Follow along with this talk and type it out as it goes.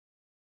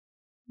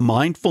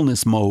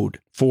Mindfulness Mode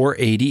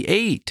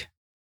 488.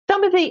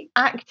 Some of the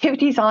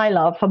activities I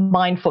love for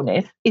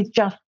mindfulness is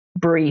just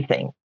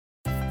breathing.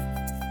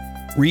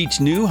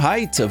 Reach new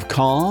heights of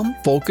calm,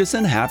 focus,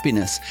 and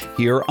happiness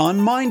here on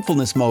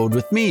Mindfulness Mode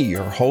with me,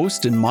 your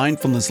host and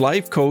mindfulness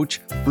life coach,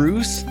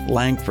 Bruce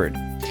Langford.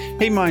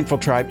 Hey, Mindful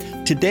Tribe.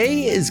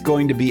 Today is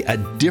going to be a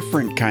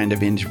different kind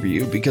of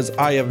interview because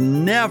I have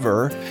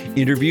never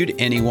interviewed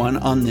anyone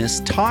on this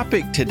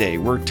topic today.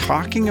 We're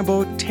talking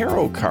about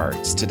tarot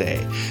cards today.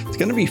 It's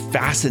going to be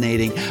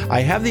fascinating.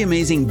 I have the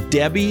amazing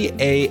Debbie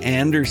A.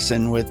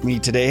 Anderson with me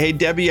today. Hey,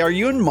 Debbie, are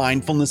you in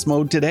mindfulness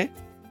mode today?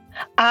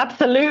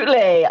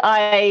 Absolutely.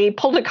 I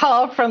pulled a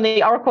card from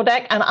the Oracle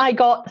deck and I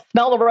got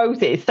Smell the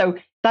Roses. So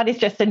that is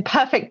just in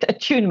perfect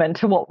attunement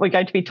to what we're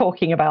going to be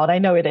talking about. I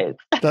know it is.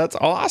 That's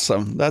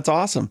awesome. That's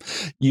awesome.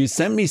 You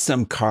sent me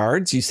some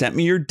cards. You sent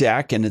me your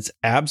deck, and it's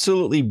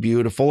absolutely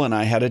beautiful. And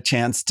I had a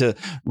chance to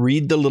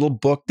read the little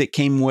book that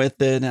came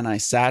with it. And I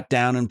sat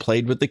down and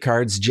played with the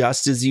cards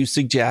just as you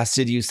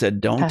suggested. You said,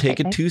 don't take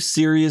it too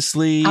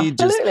seriously.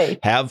 Absolutely.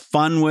 Just have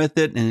fun with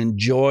it and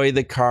enjoy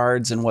the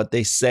cards and what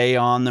they say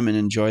on them and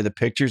enjoy the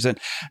pictures. And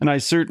I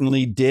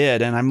certainly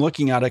did. And I'm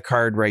looking at a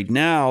card right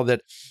now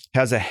that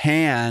has a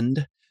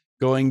hand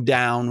going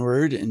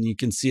downward, and you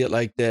can see it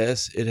like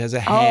this. It has a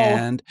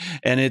hand,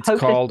 and it's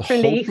called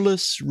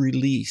Hopeless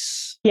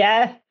Release.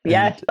 Yes.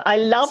 I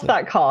love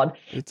that card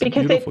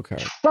because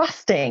it's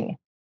trusting.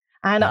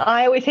 And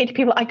I always say to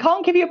people, I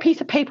can't give you a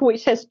piece of paper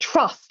which says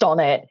trust on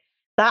it.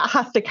 That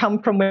has to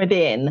come from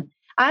within.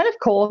 And of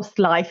course,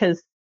 life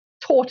has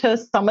taught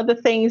us some of the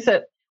things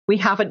that we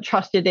haven't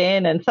trusted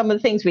in and some of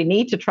the things we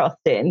need to trust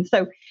in.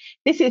 So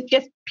this is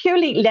just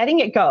purely letting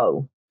it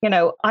go. You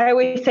know, I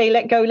always say,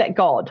 let go, let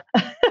God.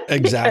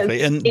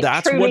 Exactly. And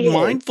that's what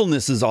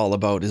mindfulness is all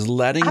about, is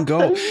letting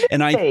go.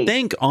 And I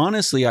think,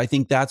 honestly,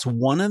 that's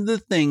one of the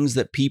things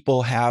that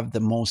people have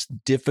the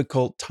most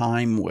difficult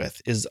time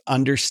with, is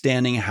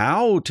understanding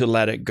how to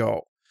let it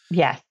go.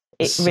 Yes,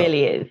 it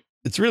really is.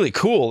 It's really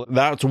cool.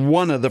 That's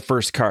one of the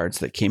first cards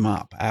that came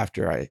up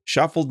after I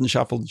shuffled and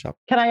shuffled and shuffled.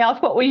 Can I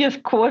ask, what was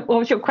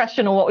your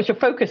question, or what was your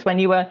focus when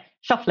you were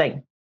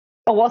shuffling?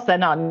 Or was there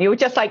none? You were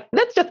just like,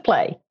 let's just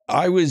play.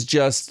 I was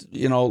just,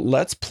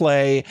 let's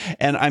play.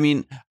 And I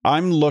mean,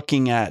 I'm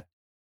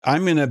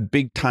in a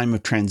big time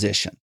of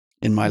transition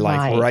in my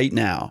life right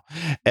now.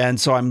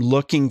 And so I'm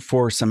looking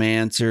for some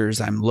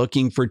answers. I'm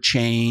looking for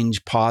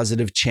change,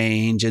 positive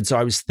change. And so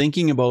I was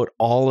thinking about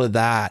all of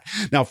that.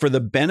 Now, for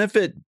the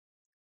benefit,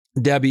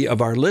 Debbie,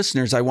 of our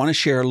listeners, I want to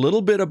share a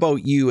little bit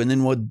about you, and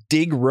then we'll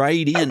dig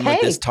right in with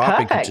this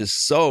topic, which is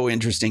so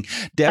interesting.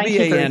 Debbie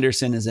A.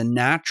 Anderson is a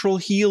natural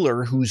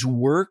healer who's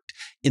worked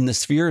in the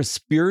sphere of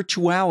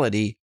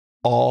spirituality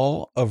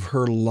all of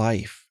her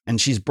life. And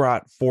she's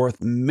brought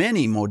forth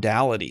many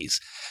modalities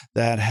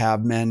that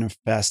have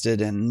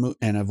manifested and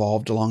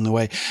evolved along the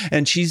way.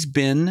 And she's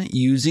been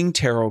using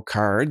tarot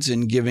cards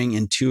and giving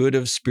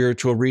intuitive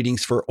spiritual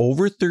readings for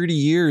over 30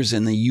 years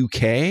in the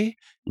UK,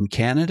 in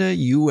Canada,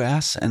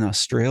 US, and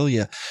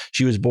Australia.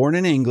 She was born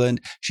in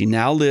England. She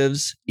now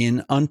lives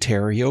in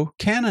Ontario,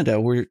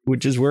 Canada,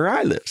 which is where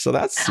I live. So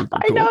that's super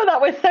cool. I know, that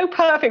was so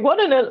perfect.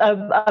 What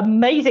an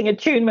amazing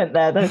attunement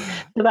there.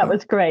 That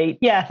was great.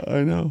 Yes.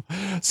 I know.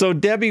 So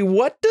Debbie,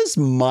 what does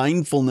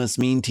mindfulness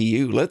mean to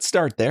you? Let's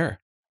start there.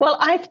 Well,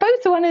 I suppose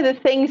one of the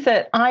things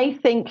that I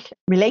think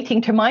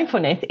relating to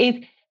mindfulness is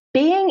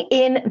being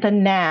in the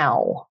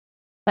now,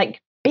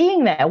 like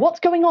being there. What's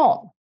going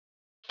on?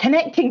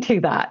 Connecting to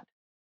that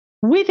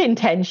with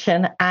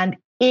intention and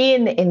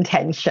in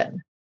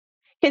intention.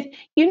 Because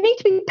you need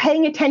to be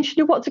paying attention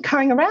to what's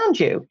occurring around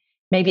you.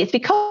 Maybe it's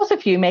because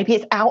of you, maybe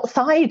it's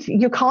outside,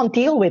 you can't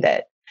deal with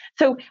it.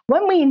 So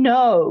when we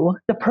know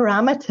the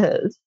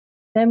parameters,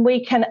 then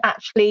we can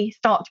actually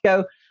start to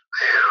go,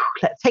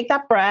 let's take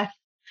that breath,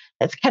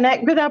 let's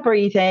connect with our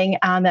breathing,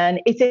 and then,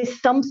 is this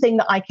something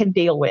that I can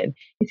deal with?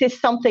 Is this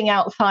something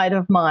outside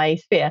of my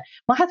sphere?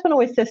 My husband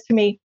always says to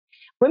me,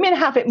 women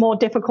have it more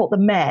difficult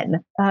than men.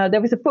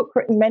 There was a book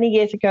written many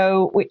years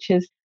ago, which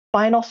is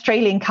by an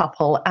Australian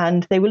couple,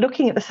 and they were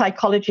looking at the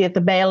psychology of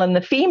the male and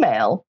the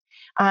female.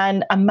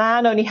 And a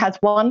man only has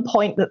one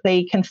point that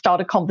they can start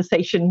a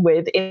conversation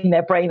with in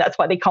their brain. That's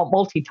why they can't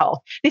multitask.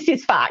 This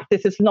is fact.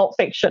 This is not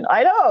fiction.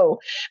 I know.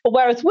 But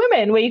whereas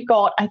women, we've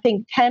got, I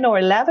think, 10 or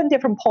 11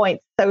 different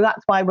points. So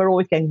that's why we're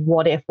always going,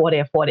 what if, what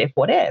if, what if,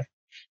 what if?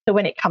 So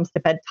when it comes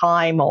to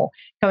bedtime or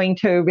going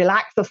to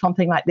relax or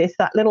something like this,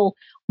 that little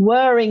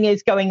whirring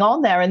is going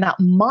on there and that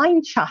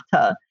mind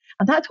chatter.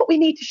 And that's what we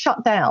need to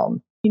shut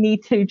down. You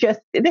need to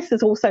this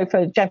is also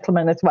for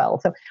gentlemen as well.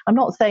 So I'm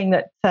not saying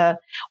that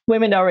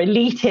women are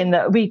elite in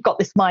that we've got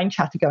this mind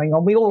chatter going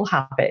on. We all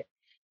have it.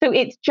 So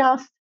it's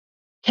just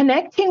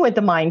connecting with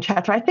the mind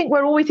chatter. I think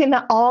we're always in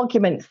that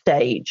argument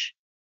stage.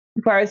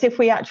 Whereas if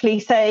we actually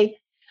say,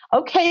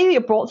 okay, you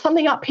brought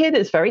something up here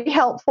that's very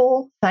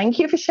helpful. Thank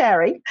you for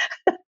sharing.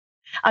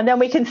 And then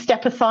we can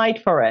step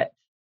aside from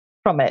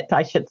it,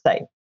 I should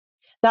say.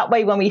 That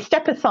way, when we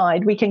step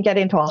aside, we can get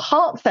into our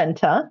heart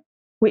center,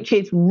 which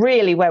is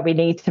really where we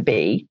need to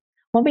be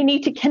when we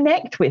need to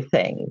connect with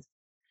things.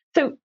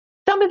 So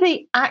some of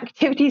the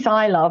activities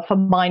I love for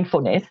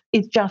mindfulness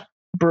is just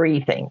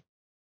breathing.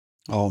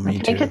 Oh, me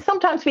too. Because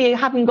sometimes we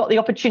haven't got the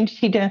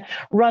opportunity to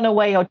run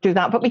away or do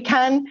that, but we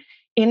can,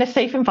 in a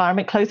safe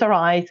environment, close our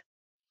eyes,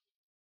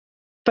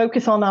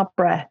 focus on our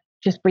breath,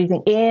 just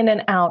breathing in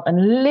and out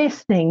and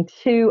listening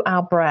to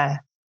our breath,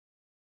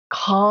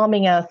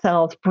 calming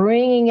ourselves,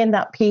 bringing in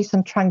that peace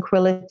and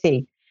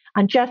tranquility,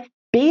 and just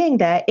being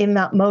there in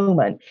that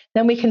moment.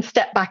 Then we can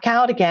step back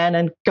out again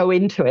and go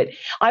into it.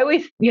 I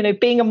always,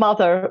 being a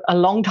mother a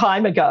long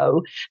time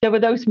ago, there were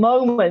those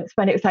moments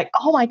when it was like,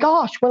 oh my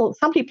gosh, will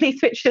somebody please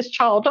switch this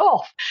child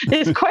off?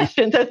 There's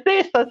questions, there's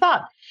this, there's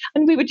that.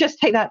 And we would just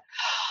take that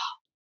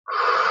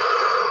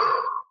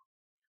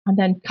and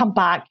then come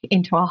back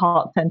into our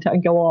heart center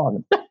and go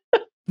on.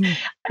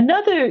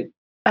 Another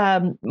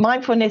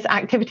mindfulness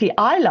activity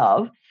I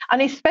love,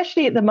 and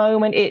especially at the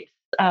moment, it's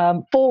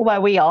fall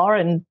where we are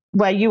and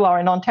where you are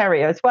in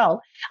Ontario as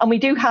well. And we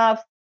do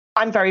have,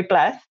 I'm very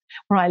blessed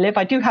where I live,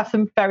 I do have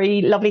some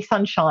very lovely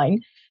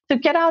sunshine. So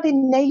get out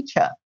in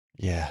nature.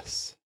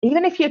 Yes.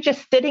 Even if you're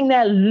just sitting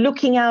there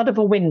looking out of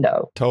a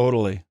window.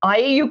 Totally.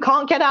 You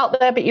can't get out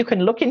there, but you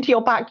can look into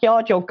your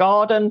backyard, your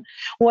garden,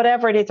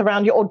 whatever it is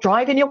around you, or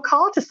drive in your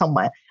car to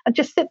somewhere and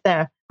just sit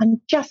there and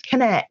just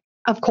connect.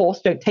 Of course,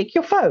 don't take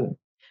your phone.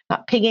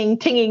 That pinging,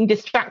 tinging,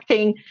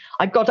 distracting.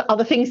 I've got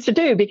other things to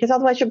do, because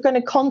otherwise you're going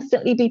to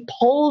constantly be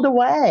pulled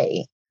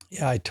away.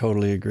 Yeah, I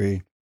totally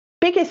agree.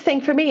 Biggest thing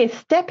for me is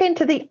step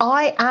into the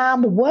I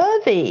am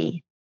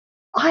worthy.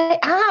 I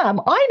am.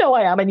 I know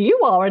I am, and you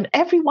are, and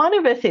every one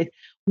of us is.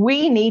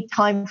 We need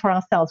time for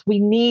ourselves. We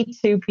need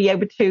to be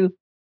able to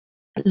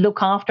look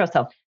after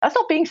ourselves. That's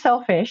not being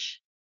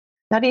selfish.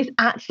 That is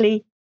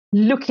actually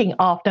looking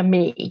after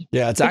me.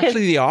 Yeah, it's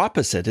actually the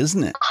opposite,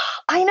 isn't it?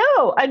 I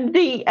know. And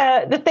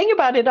the thing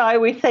about it, I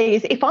always say,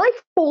 is if I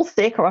fall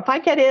sick or if I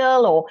get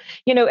ill or,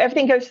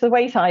 everything goes to the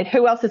wayside,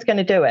 who else is going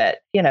to do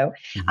it?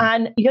 Mm-hmm.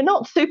 And you're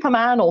not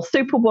Superman or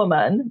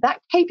Superwoman. That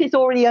cape is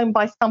already owned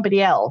by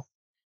somebody else.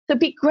 So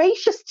be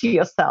gracious to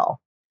yourself.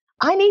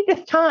 I need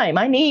this time.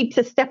 I need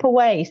to step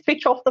away,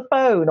 switch off the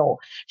phone or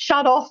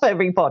shut off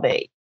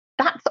everybody.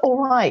 That's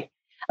all right.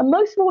 And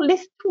most of all,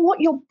 listen to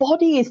what your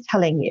body is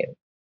telling you.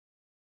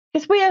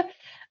 Because we're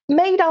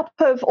made up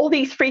of all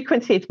these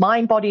frequencies,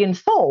 mind, body, and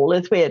soul,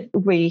 as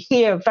we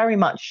hear very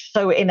much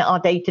so in our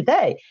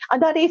day-to-day.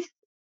 And that is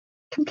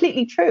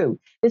completely true.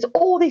 There's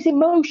all these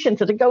emotions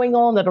that are going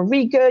on, that are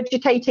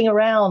regurgitating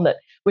around, that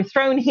we're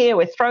thrown here,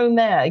 we're thrown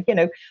there.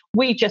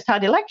 We just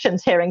had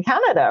elections here in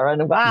Canada,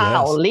 and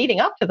wow, yes. Leading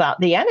up to that,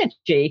 the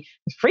energy,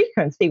 the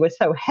frequency was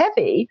so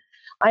heavy,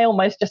 I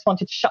almost just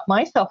wanted to shut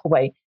myself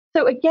away.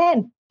 So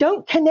again,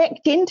 don't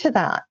connect into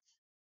that.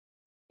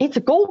 It's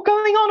all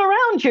going on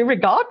around you,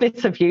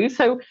 regardless of you.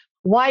 So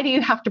why do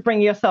you have to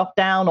bring yourself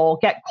down or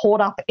get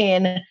caught up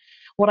in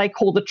what I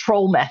call the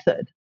troll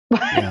method?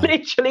 Yeah.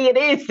 Literally, it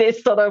is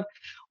this sort of,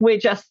 we're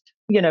just,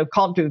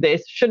 can't do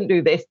this, shouldn't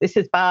do this, this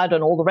is bad,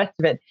 and all the rest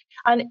of it.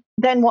 And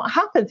then what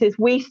happens is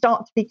we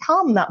start to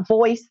become that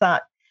voice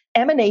that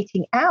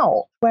emanating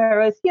out.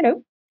 Whereas,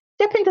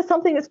 step into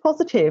something that's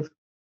positive,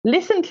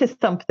 listen to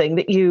something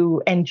that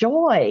you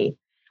enjoy,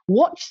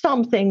 watch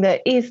something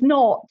that is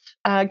not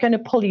going to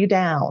pull you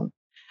down.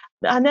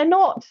 And they're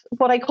not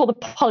what I call the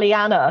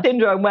Pollyanna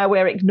syndrome, where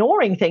we're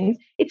ignoring things.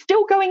 It's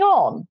still going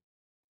on.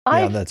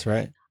 Yeah, that's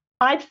right.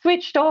 I've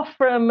switched off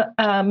from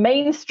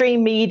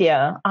mainstream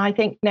media. I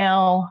think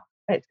now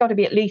it's got to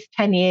be at least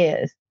 10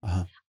 years.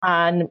 Uh-huh.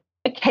 And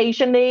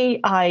occasionally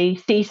I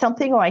see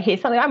something or I hear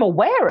something. I'm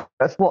aware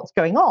of what's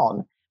going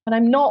on, but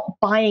I'm not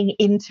buying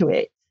into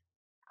it.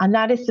 And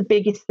that is the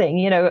biggest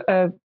thing.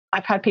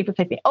 I've had people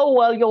say to me, oh,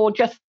 well, you're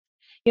just,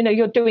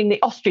 you're doing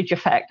the ostrich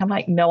effect. I'm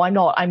like, no, I'm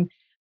not. I'm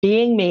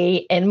being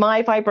me in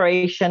my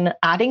vibration,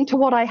 adding to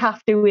what I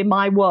have to in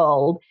my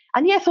world.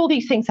 And yes, all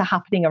these things are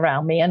happening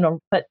around me.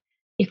 But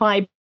if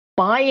I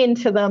buy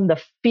into them,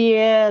 the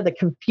fear, the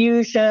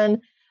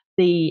confusion,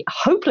 the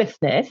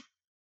hopelessness,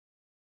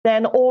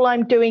 then all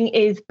I'm doing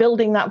is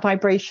building that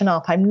vibration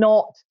up. I'm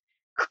not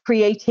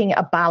creating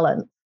a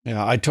balance.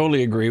 Yeah, I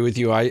totally agree with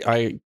you.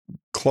 I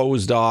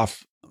closed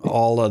off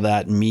all of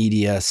that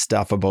media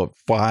stuff about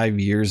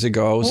 5 years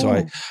ago.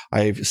 So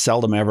I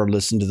seldom ever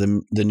listen to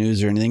the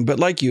news or anything. But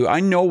like you, I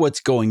know what's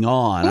going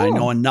on. I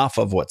know enough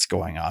of what's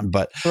going on.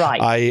 But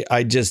right.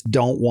 I just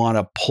don't want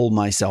to pull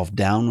myself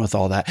down with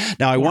all that.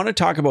 Now, I want to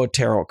talk about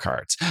tarot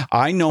cards.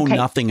 I know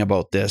nothing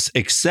about this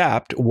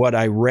except what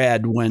I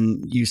read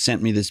when you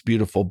sent me this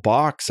beautiful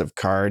box of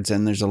cards,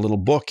 and there's a little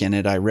book in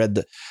it. I read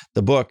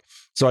the book.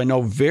 So I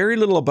know very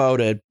little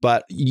about it,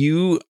 but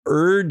you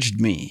urged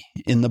me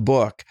in the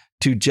book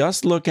to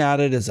just look at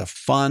it as a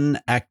fun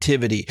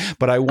activity.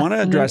 But I want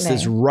to address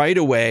this right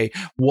away.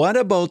 What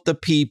about the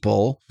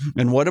people,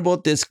 and what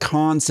about this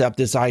concept,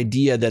 this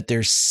idea that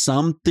there's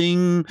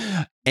something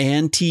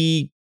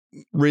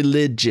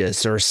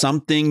anti-religious or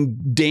something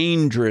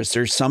dangerous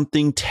or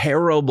something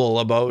terrible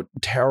about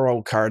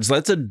tarot cards?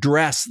 Let's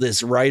address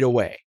this right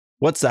away.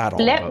 What's that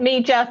all about? Let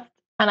me just,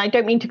 and I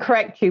don't mean to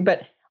correct you,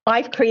 but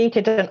I've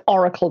created an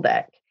oracle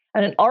deck.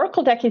 And an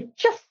oracle deck is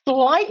just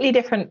slightly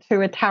different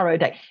to a tarot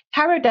deck.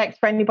 Tarot decks,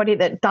 for anybody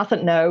that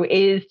doesn't know,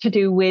 is to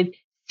do with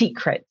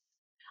secrets,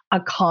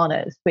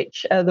 arcanas,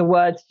 which are the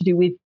words to do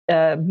with,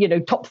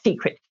 top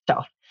secret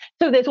stuff.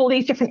 So there's all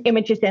these different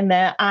images in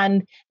there,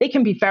 and they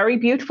can be very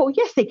beautiful.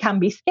 Yes, they can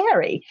be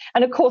scary.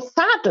 And of course,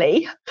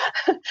 sadly,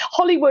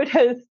 Hollywood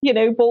has,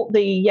 brought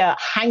the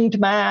Hanged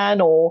Man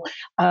or,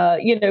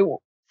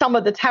 some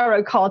of the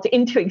tarot cards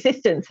into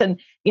existence. And,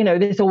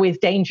 there's always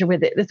danger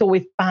with it. There's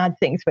always bad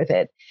things with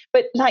it.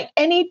 But like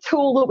any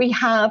tool that we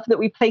have that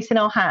we place in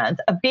our hands,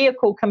 a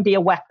vehicle can be a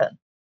weapon.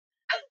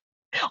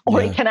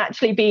 Or it can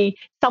actually be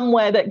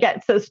somewhere that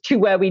gets us to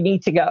where we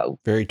need to go.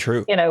 Very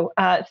true.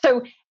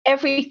 So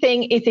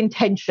everything is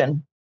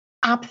intention.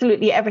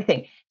 Absolutely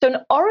everything. So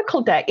an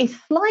oracle deck is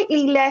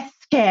slightly less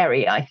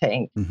scary, I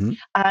think. Mm-hmm.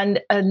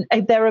 And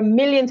there are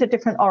millions of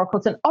different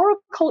oracles. And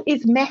oracle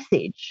is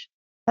message.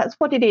 That's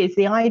what it is.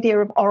 The idea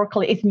of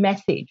oracle is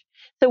message.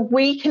 So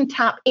we can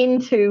tap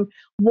into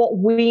what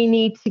we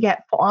need to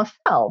get for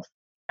ourselves.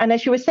 And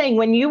as you were saying,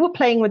 when you were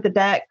playing with the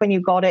deck, when you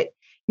got it,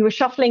 you were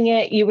shuffling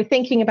it, you were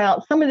thinking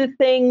about some of the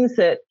things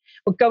that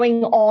were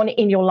going on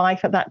in your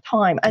life at that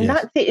time. And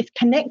that's it. It's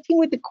connecting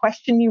with the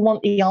question you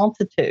want the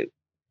answer to.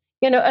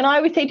 And I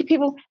would say to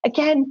people,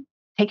 again,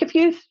 take a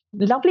few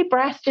lovely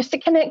breaths just to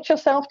connect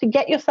yourself, to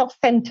get yourself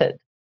centered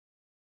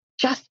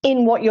just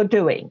in what you're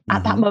doing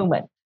at that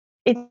moment.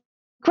 It's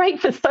great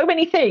for so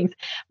many things.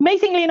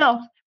 Amazingly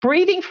enough,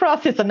 breathing for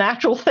us is a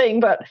natural thing,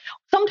 but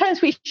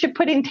sometimes we should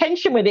put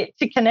intention with it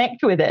to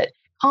connect with it.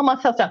 Calm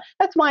ourselves down.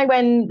 That's why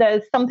when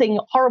there's something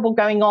horrible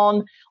going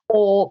on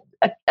or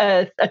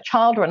a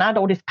child or an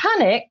adult is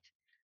panicked,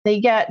 they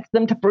get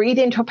them to breathe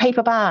into a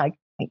paper bag.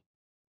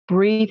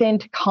 Breathe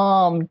into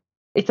calm.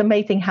 It's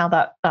amazing how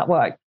that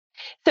works.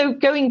 So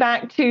going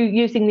back to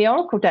using the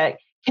oracle deck,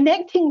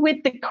 connecting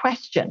with the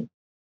question,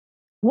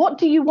 what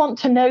do you want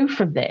to know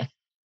from this?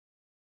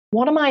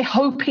 What am I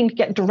hoping to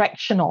get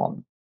direction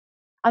on?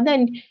 And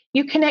then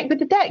you connect with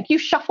the deck. You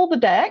shuffle the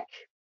deck.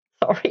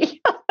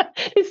 Sorry.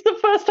 It's the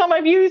first time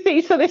I've used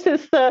these, so this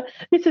is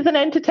an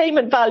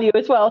entertainment value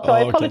as well. So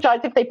I apologize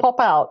if they pop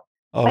out.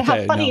 Okay, I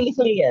have funny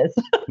little ears.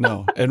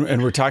 No,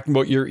 and we're talking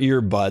about your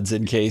earbuds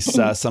in case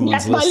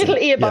someone's listening. My little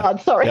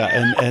earbuds. Sorry.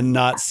 Yeah, and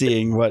not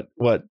seeing what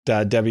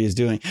Debbie is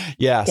doing.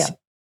 Yes. Yeah.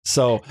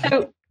 So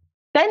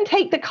then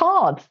take the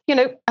cards.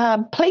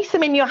 Place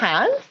them in your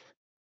hands.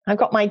 I've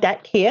got my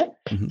deck here,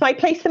 so I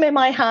place them in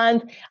my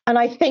hands, and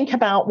I think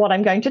about what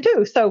I'm going to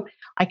do. So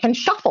I can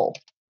shuffle.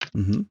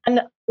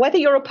 And whether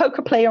you're a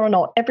poker player or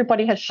not,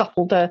 everybody has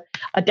shuffled a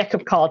deck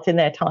of cards in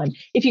their time.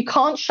 If you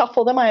can't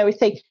shuffle them, I always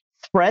say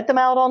spread them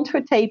out onto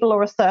a table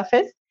or a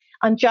surface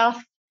and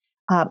just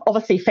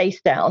obviously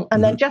face down,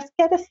 and then just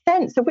get a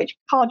sense of which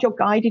card you're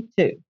guided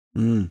to.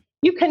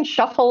 You can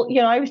shuffle.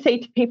 I always say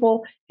to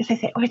people, because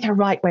they say, oh, is there a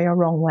right way or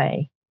wrong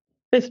way?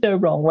 There's no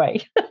wrong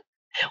way.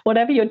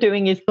 Whatever you're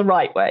doing is the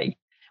right way.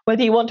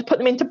 Whether you want to put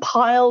them into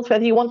piles,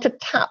 whether you want to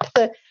tap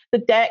the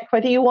deck,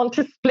 whether you want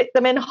to split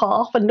them in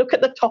half and look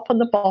at the top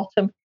and the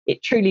bottom,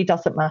 it truly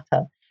doesn't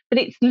matter. But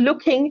it's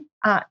looking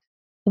at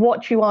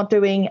what you are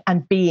doing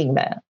and being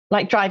there.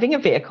 Like driving a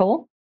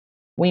vehicle,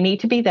 we need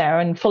to be there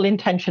and full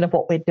intention of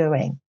what we're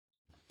doing.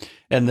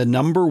 And the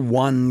number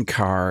one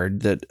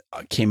card that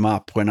came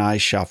up when I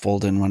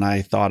shuffled and when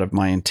I thought of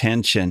my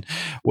intention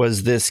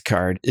was this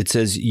card. It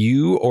says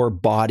you or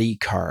body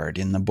card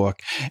in the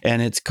book,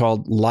 and it's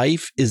called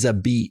Life is a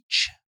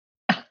Beach.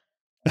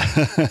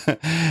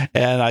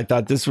 And I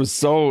thought this was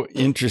so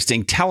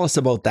interesting. Tell us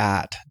about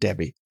that,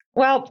 Debbie.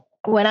 Well,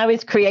 when I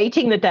was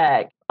creating the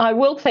deck, I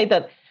will say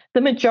that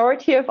the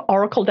majority of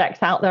oracle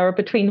decks out there are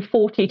between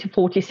 40 to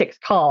 46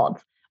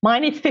 cards.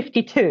 Mine is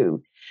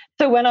 52.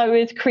 So when I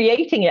was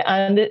creating it,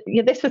 and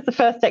this was the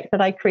first deck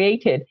that I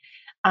created,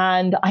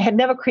 and I had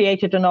never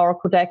created an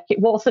oracle deck. It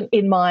wasn't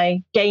in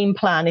my game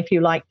plan, if you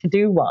like, to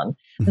do one.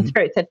 And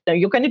Spirit said, no,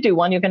 you're going to do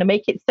one. You're going to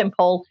make it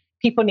simple.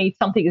 People need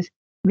something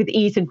with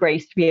ease and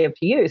grace to be able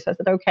to use. I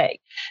said, okay.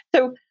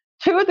 So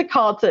two of the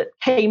cards that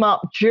came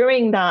up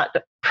during that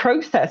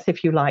process,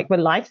 if you like, were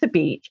Life's a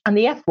Beach and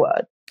the F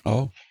word.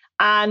 Oh.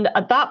 And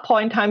at that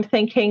point, I'm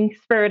thinking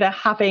Spirit are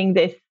having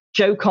this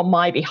joke on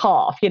my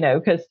behalf,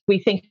 because we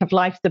think of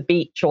Life's a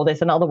Beach, or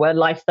there's another word,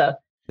 Life's a...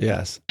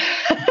 Yes.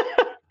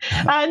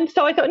 And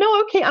so I thought,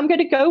 no, okay, I'm going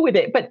to go with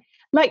it. But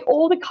like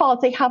all the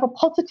cards, they have a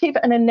positive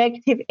and a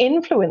negative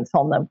influence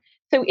on them.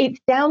 So it's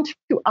down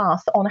to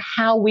us on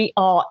how we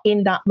are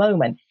in that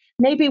moment.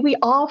 Maybe we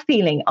are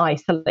feeling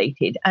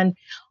isolated and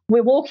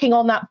we're walking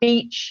on that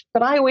beach.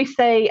 But I always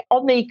say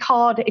on the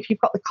card, if you've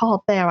got the card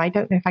there, I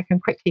don't know if I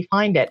can quickly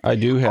find it. I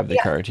do have the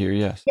card here,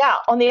 yes. Yeah,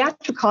 on the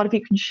actual card, if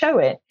you can show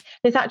it,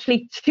 there's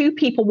actually two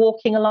people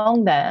walking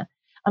along there.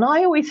 And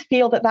I always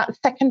feel that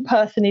second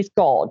person is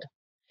God.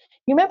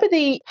 You remember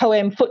the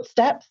poem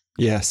Footsteps?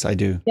 Yes, I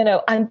do.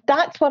 And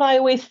that's what I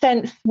always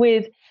sense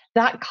with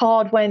that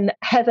card when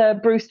Heather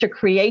Brewster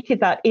created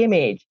that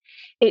image.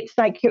 It's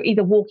like you're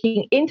either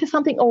walking into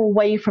something or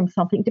away from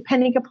something,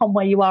 depending upon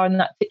where you are in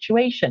that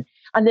situation.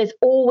 And there's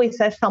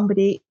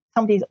somebody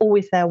somebody's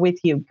always there with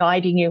you,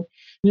 guiding you,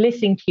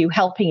 listening to you,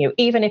 helping you,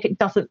 even if it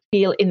doesn't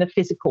feel in the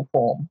physical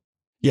form.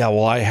 Yeah,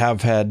 well, I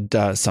have had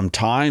some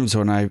times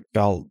when I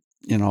felt,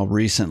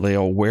 recently,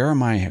 where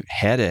am I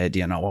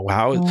headed?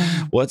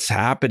 What's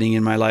happening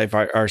in my life?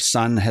 Our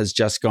son has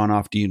just gone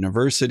off to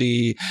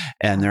university,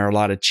 and there are a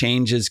lot of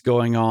changes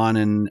going on.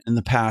 And in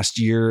the past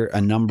year,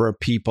 a number of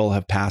people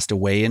have passed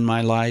away in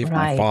my life.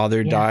 Right. My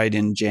father died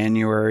in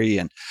January,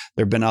 and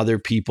there have been other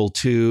people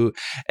too.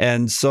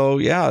 And so,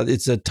 yeah,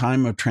 it's a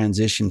time of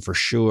transition for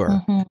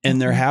sure.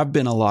 And there have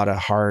been a lot of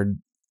hard,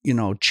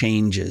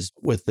 changes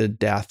with the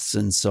deaths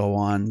and so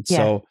on. Yeah.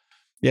 So,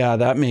 yeah,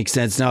 that makes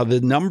sense. Now, the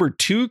number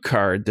 2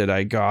 card that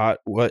I got,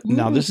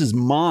 now this is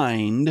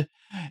Mind.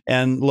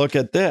 And look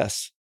at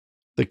this.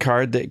 The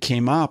card that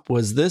came up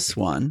was this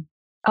one.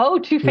 Oh,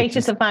 Two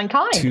Faces of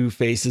Mankind. Two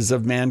Faces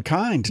of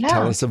Mankind. Yeah.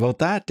 Tell us about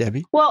that,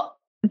 Debbie. Well,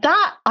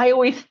 that I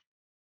always,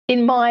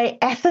 in my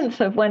essence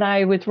of when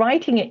I was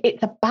writing it,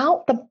 it's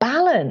about the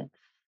balance.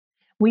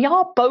 We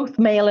are both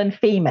male and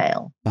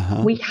female.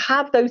 We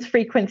have those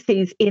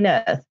frequencies in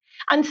us.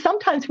 And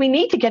sometimes we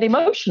need to get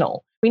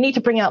emotional. We need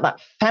to bring out that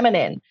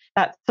feminine,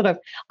 that sort of,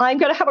 I'm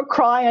going to have a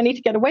cry. I need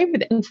to get away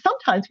with it. And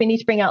sometimes we need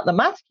to bring out the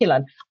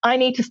masculine. I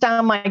need to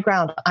stand my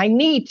ground. I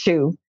need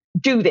to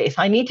do this.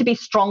 I need to be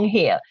strong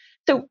here.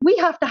 So we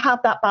have to have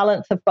that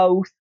balance of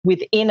both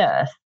within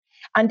us.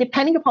 And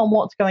depending upon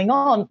what's going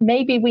on,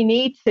 maybe we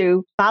need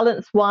to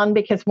balance one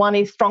because one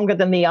is stronger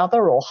than the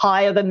other or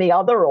higher than the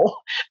other or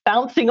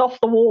bouncing off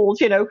the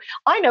walls.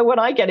 I know when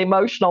I get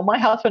emotional, my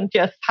husband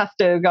just has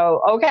to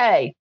go,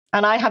 okay.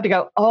 And I have to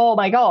go, oh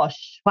my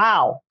gosh,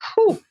 wow,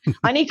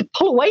 I need to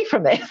pull away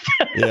from this.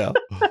 Yeah.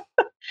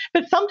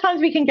 But sometimes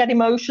we can get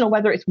emotional,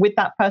 whether it's with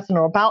that person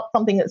or about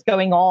something that's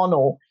going on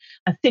or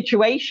a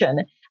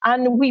situation,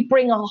 and we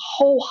bring our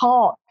whole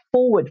heart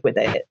forward with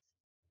it.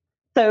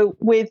 So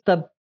with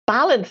the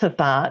balance of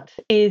that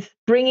is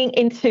bringing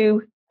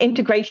into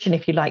integration,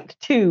 if you like, the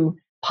 2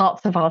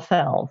 parts of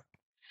ourselves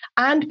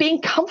and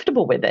being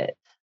comfortable with it.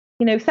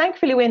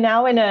 Thankfully, we're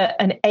now in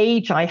an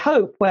age, I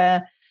hope,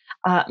 where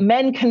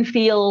men can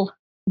feel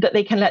that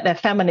they can let their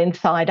feminine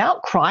side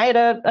out, cry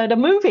at a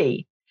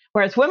movie,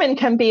 whereas women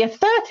can be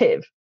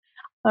assertive.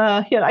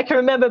 I can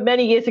remember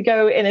many years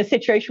ago in a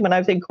situation when I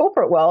was in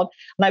corporate world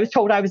and I was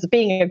told I was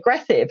being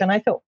aggressive. And I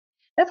thought,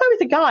 if I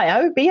was a guy,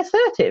 I would be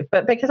assertive.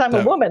 But because I'm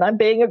a woman, I'm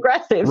being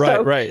aggressive.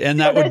 Right, right. And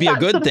that would be a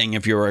good thing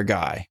if you were a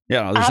guy.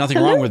 There's nothing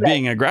wrong with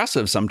being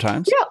aggressive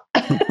sometimes. Yeah.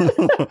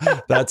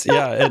 That's,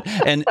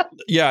 And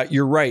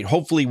you're right.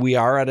 Hopefully we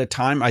are at a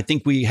time. I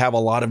think we have a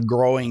lot of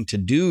growing to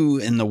do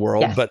in the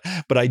world, but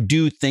I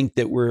do think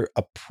that we're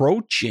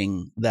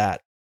approaching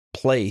that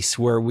place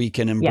where we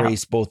can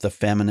embrace both the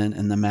feminine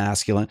and the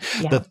masculine.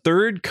 The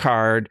 3rd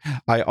card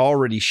I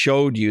already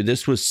showed you.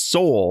 This was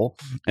Soul,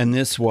 and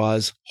this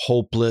was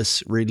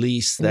Hopeless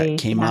Release that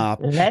came up.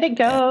 Let it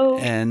go.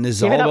 And this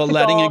is all about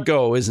letting it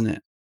go, isn't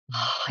it?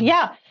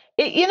 Yeah.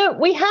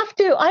 We have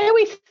to.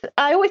 I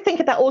always think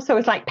of that also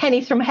as like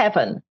pennies from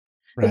heaven.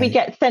 Right. We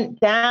get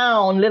sent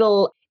down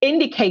little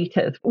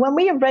indicators when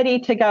we are ready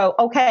to go,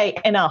 okay,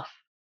 enough.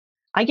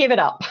 I give it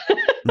up.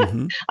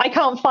 I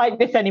can't fight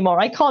this anymore.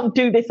 I can't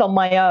do this on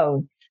my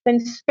own. Then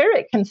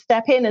Spirit can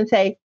step in and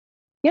say,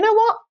 you know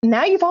what?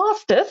 Now you've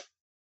asked us,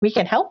 we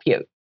can help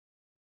you.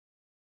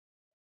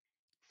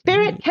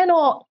 Spirit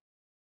cannot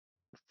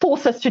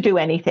force us to do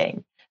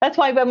anything. That's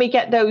why when we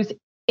get those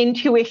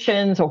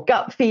intuitions or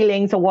gut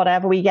feelings or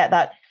whatever, we get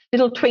that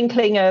little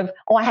twinkling of,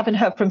 I haven't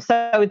heard from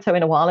so-and-so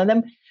in a while. And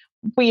then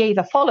we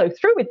either follow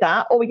through with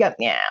that or we go,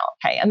 yeah,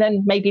 okay. And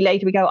then maybe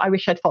later we go, I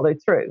wish I'd followed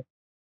through.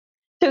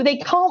 So they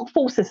can't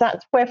force us.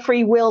 That's where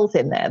free will's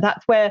in there.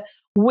 That's where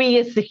we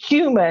as the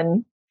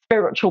human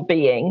spiritual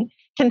being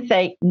can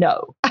say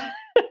no.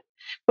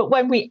 But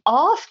when we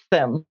ask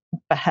them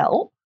for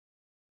help,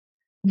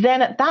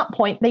 then at that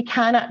point, they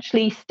can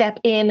actually step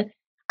in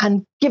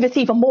and give us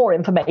even more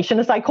information,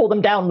 as I call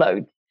them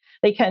downloads.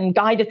 They can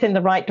guide us in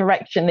the right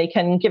direction. They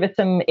can give us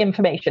some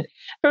information.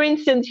 For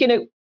instance,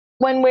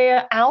 when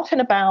we're out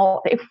and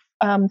about, if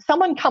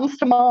someone comes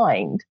to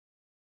mind,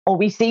 or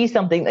we see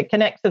something that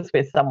connects us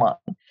with someone.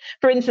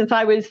 For instance,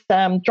 I was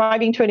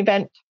driving to an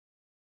event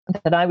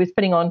that I was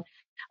putting on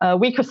a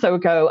week or so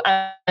ago,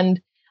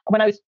 and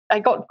when I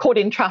got caught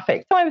in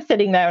traffic. So I was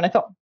sitting there and I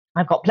thought,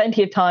 I've got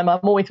plenty of time. I'm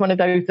always one of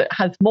those that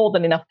has more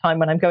than enough time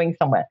when I'm going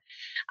somewhere.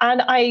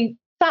 And I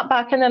sat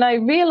back and then I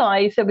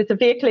realized there was a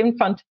vehicle in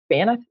front of me,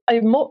 and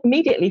I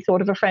immediately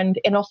thought of a friend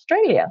in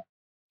Australia.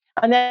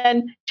 And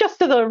then just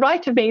to the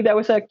right of me, there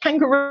was a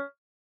kangaroo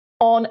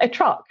on a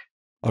truck.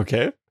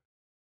 Okay.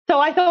 So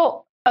I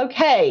thought,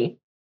 okay,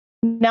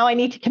 now I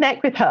need to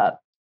connect with her.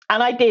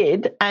 And I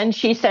did. And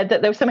she said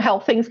that there were some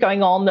health things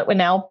going on that were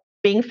now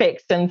being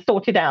fixed and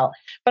sorted out.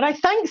 But I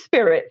thank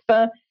Spirit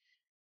for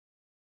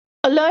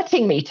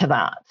alerting me to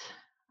that.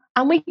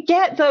 And we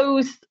get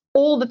those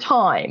all the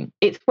time.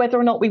 It's whether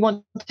or not we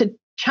want to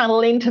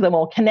channel into them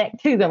or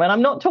connect to them. And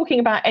I'm not talking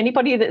about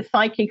anybody that's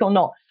psychic or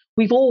not.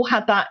 We've all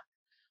had that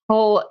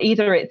or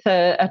either it's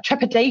a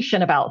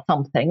trepidation about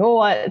something,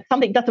 or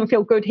something doesn't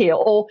feel good here,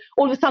 or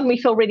all of a sudden we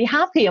feel really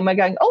happy and we're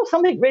going, oh,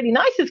 something really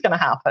nice is going to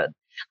happen.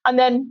 And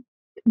then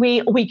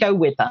we go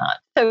with that.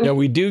 So yeah,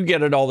 we do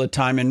get it all the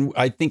time. And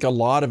I think a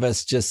lot of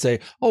us just say,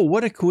 oh,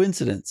 what a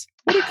coincidence.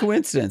 What a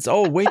coincidence.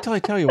 Oh, wait till I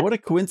tell you what a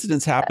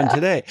coincidence happened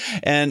today.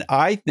 And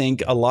I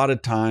think a lot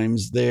of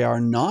times they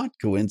are not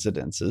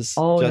coincidences,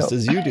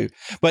 as you do.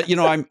 But,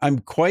 I'm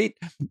quite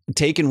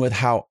taken with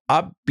how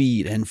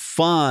upbeat and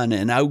fun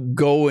and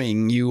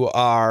outgoing you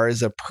are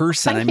as a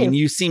person. Thank you.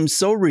 You seem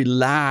so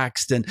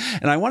relaxed. And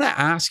I want to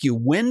ask you,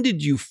 when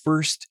did you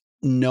first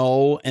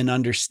know and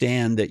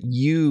understand that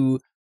you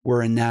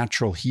were a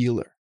natural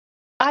healer?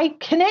 I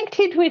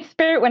connected with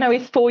spirit when I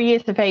was 4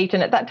 years of age.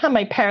 And at that time,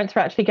 my parents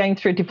were actually going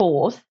through a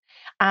divorce.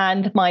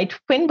 And my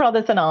twin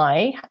brothers and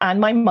I and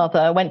my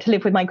mother went to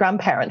live with my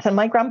grandparents. And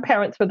my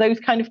grandparents were those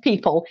kind of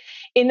people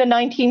in the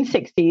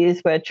 1960s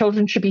where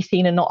children should be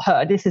seen and not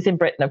heard. This is in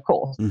Britain, of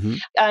course. Mm-hmm.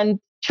 And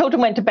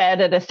children went to bed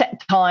at a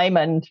set time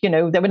and,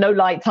 there were no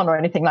lights on or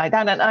anything like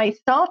that. And I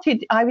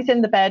was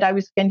in the bed. I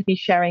was going to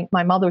be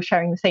my mother was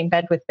sharing the same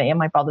bed with me and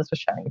my brothers were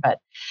sharing a bed.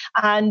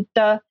 And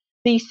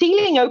the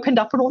ceiling opened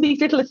up and all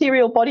these little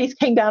ethereal bodies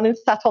came down and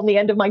sat on the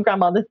end of my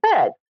grandmother's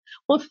bed.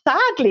 Well,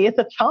 sadly, as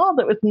a child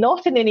that was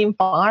not in an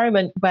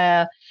environment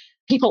where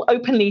people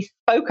openly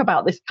spoke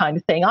about this kind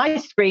of thing, I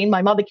screamed,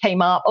 my mother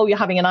came up, oh, you're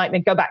having a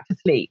nightmare, go back to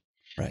sleep.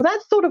 Right. Well,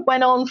 that sort of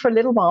went on for a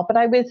little while, but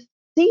I was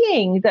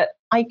seeing that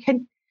I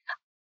could,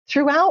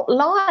 throughout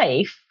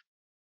life,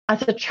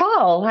 as a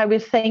child, I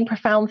was saying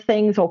profound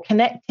things or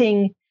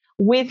connecting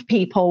with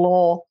people,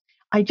 or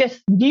I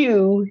just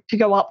knew to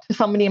go up to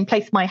somebody and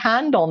place my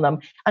hand on them.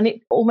 And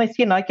it almost,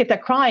 like if they're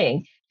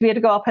crying, we had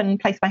to go up and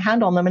place my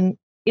hand on them. And,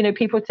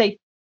 people would say,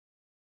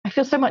 I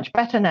feel so much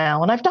better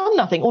now. And I've done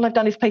nothing. All I've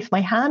done is place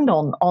my hand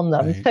on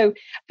them. Right. So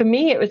for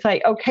me, it was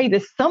like, okay,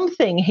 there's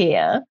something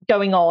here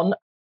going on.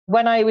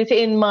 When I was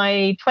in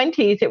my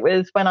 20s, it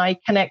was when I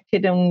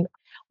connected and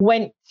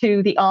went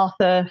to the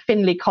Arthur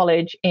Findlay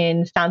College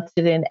in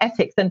Stansted in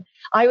Essex. And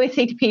I always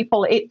say to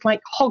people, it's like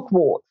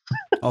Hogwarts.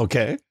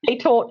 Okay. They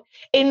taught,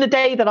 in the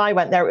day that I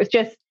went there, it was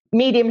just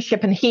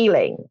mediumship and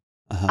healing.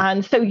 Uh-huh.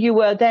 And so you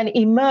were then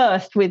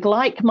immersed with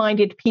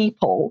like-minded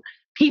people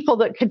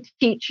that could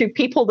teach you,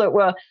 people that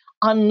were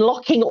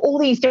unlocking all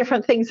these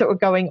different things that were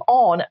going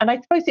on. And I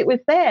suppose it was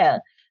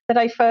there that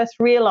I first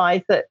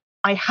realized that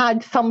I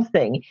had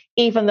something,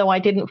 even though I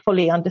didn't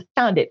fully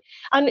understand it.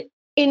 And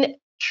in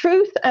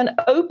truth and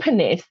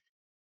openness,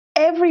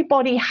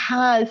 everybody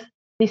has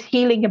this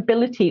healing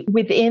ability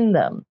within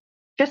them,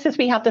 just as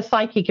we have the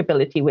psychic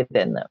ability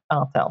within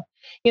ourselves.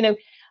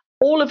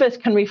 All of us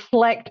can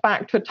reflect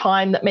back to a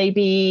time that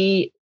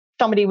maybe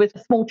somebody with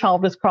a small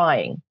child was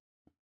crying.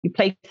 You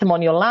place them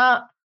on your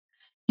lap,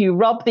 you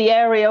rub the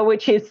area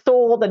which is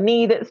sore, the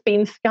knee that's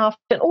been scuffed,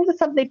 and all of a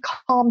sudden they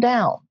calm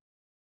down.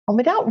 And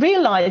without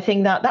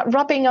realizing that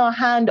rubbing our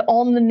hand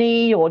on the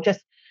knee or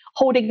just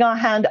holding our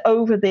hand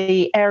over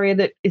the area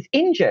that is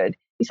injured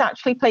is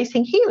actually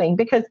placing healing,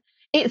 because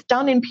it's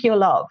done in pure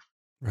love.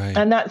 Right.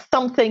 And that's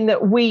something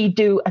that we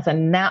do as a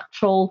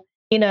natural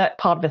inner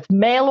part of us,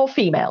 male or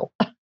female.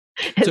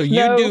 So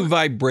you do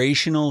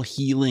vibrational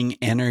healing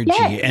energy.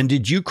 Yes. And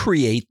did you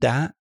create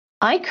that?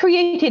 I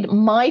created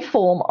my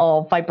form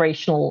of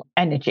vibrational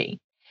energy.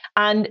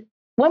 And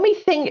when we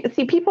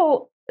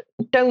people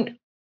don't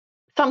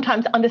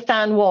sometimes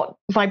understand what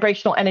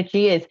vibrational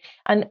energy is.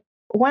 And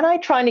when I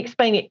try and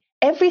explain it,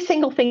 every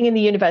single thing in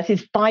the universe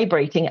is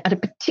vibrating at a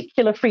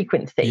particular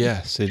frequency.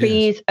 Yes, it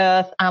Trees, is.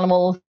 earth,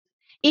 animals,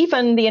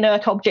 even the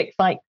inert objects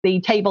like the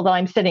table that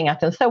I'm sitting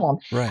at and so on.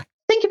 Right.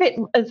 Think of it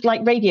as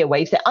like radio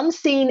waves. They're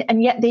unseen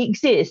and yet they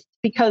exist,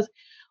 because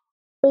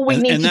all we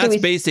need to do is and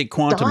that's basic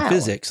quantum dial.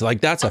 Physics.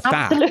 Like, that's a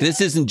Absolutely. fact.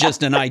 This isn't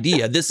just an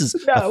idea. This is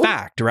a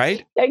fact,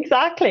 right?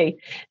 Exactly.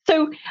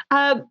 So,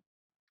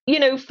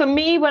 for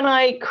me, when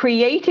I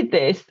created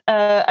this,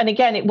 and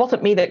again, it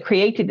wasn't me that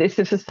created this.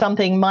 This is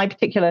something, my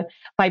particular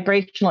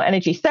vibrational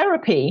energy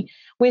therapy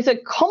was a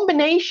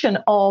combination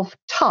of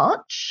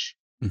touch,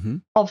 mm-hmm.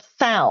 of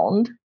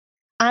sound,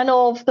 and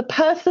of the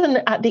person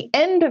at the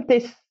end of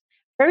this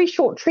very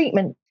short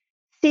treatment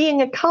seeing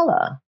a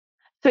color.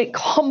 So it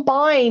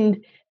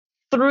combined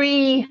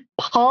 3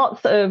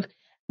 parts of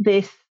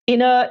this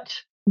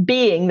inert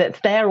being that's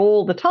there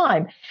all the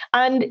time.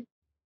 And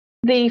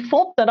the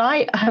form that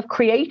I have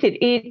created,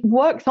 it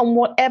works on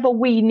whatever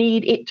we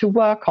need it to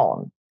work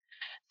on.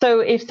 So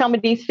if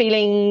somebody's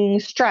feeling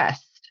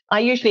stressed,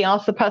 I usually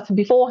ask the person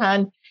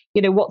beforehand,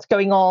 what's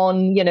going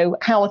on,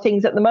 how are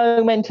things at the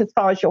moment as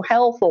far as your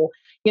health, or,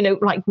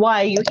 like,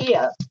 why are you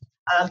here?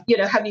 Have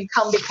you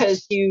come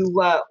because you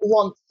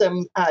want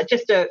some,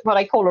 what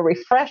I call a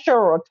refresher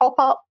or a top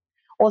up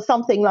or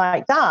something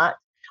like that?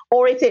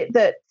 Or is it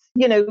that,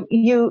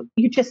 you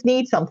just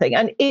need something?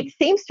 And it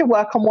seems to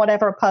work on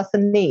whatever a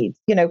person needs.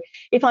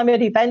 If I'm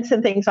at events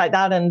and things like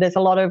that, and there's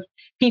a lot of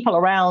people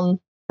around,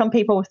 some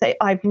people will say,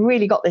 I've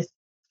really got this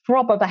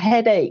throb of a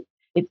headache.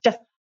 It's just,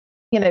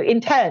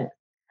 intense.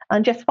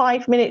 And just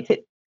 5 minutes,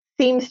 it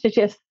seems to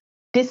just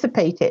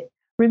dissipate it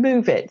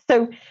remove it.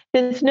 So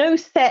there's no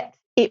set,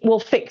 it will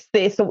fix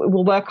this or it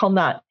will work on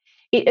that.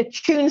 It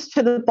attunes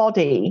to the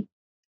body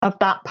of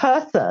that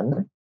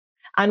person,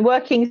 and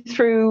working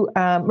through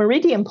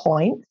meridian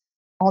points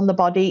on the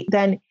body,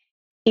 then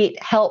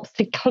it helps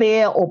to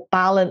clear or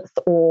balance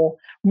or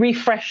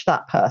refresh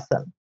that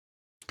person.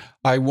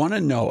 I want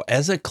to know,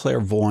 as a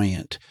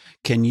clairvoyant,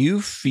 can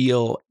you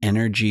feel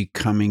energy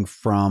coming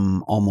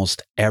from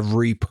almost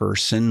every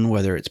person,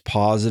 whether it's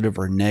positive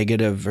or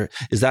negative? Or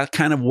is that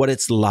kind of what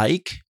it's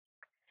like?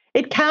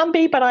 It can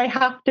be, but I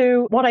have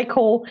to, what I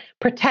call,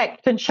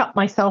 protect and shut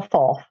myself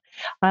off.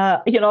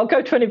 I'll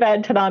go to an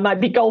event and I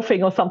might be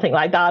golfing or something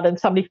like that, and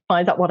somebody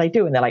finds out what I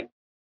do, and they're like,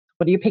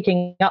 "What are you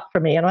picking up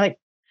from me?" And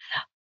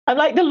I'm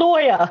like the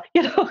lawyer,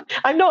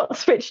 I'm not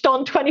switched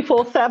on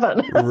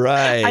 24/7.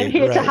 Right. I'm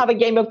here to have a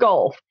game of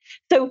golf.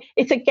 So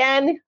it's,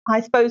 again,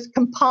 I suppose,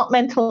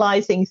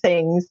 compartmentalizing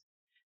things.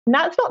 And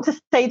that's not to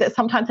say that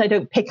sometimes I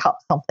don't pick up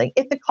something.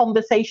 If the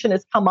conversation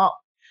has come up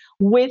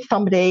with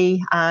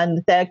somebody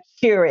and they're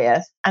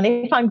curious, and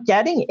if I'm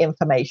getting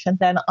information,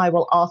 then I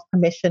will ask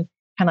permission.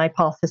 Can I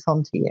pass this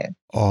on to you?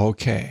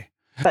 Okay.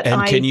 But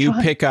can you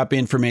pick up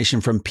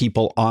information from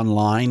people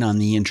online on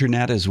the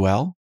internet as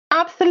well?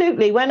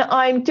 Absolutely. When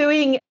I'm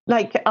doing,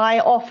 I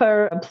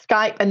offer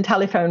Skype and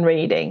telephone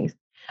readings,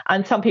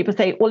 and some people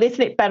say, well,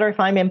 isn't it better if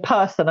I'm in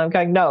person? I'm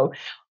going, no.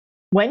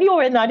 When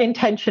you're in that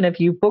intention of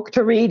you booked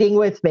a reading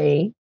with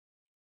me,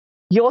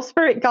 your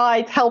spirit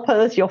guides,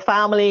 helpers, your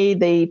family,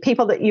 the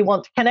people that you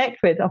want to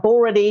connect with have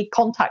already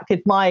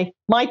contacted my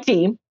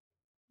team,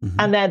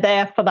 and they're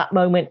there for that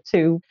moment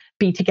to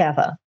be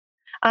together.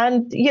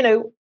 And,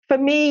 for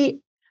me,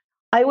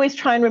 I always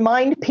try and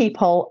remind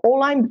people,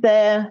 all I'm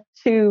there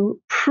to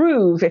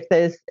prove, if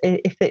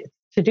it's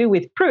to do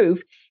with proof,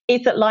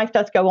 is that life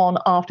does go on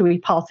after we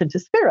pass into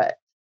spirit.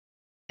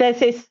 There's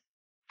this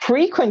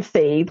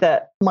frequency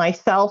that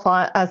myself,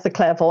 as the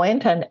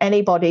clairvoyant, and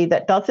anybody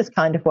that does this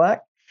kind of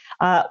work,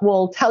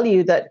 will tell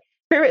you that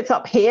spirit's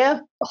up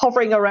here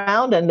hovering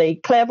around, and the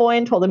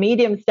clairvoyant or the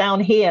medium's down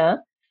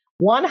here.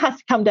 One has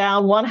to come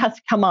down, one has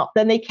to come up,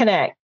 then they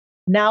connect.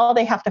 Now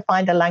they have to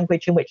find a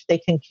language in which they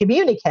can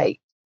communicate.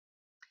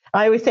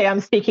 I always say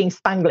I'm speaking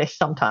Spanglish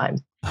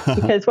sometimes,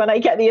 because when I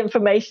get the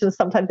information,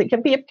 sometimes it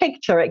can be a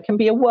picture, it can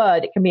be a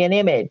word, it can be an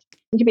image.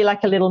 It can be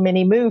like a little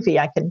mini movie.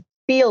 I can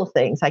feel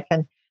things, I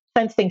can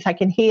sense things, I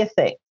can hear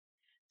things.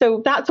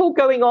 So that's all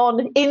going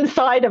on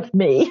inside of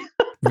me.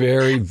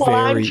 Very, very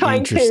I'm trying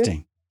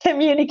interesting. To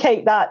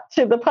communicate that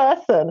to the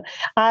person.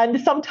 And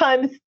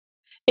sometimes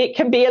it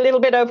can be a little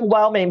bit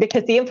overwhelming,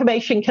 because the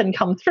information can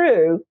come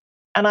through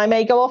and I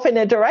may go off in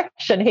a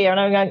direction here, and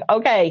I'm going,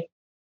 okay,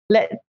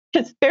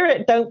 because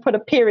spirit don't put a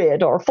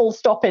period or a full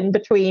stop in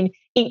between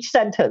each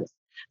sentence.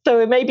 So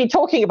it may be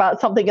talking about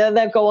something and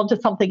then they'll go on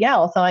to something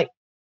else. And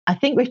I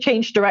think we've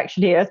changed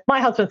direction here. As my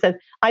husband says,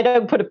 I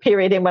don't put a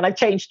period in when I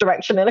change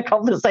direction in a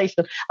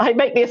conversation. I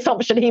make the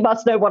assumption he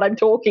must know what I'm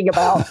talking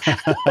about.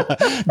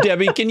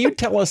 Debbie, can you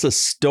tell us a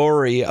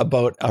story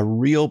about a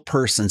real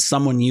person,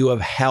 someone you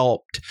have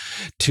helped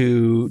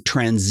to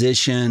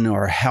transition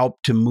or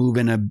help to move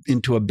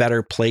into a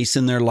better place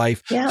in their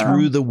life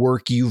through the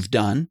work you've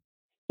done?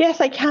 Yes,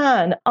 I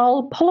can.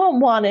 I'll pull on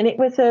one, and it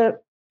was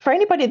for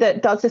anybody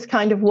that does this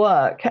kind of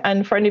work,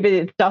 and for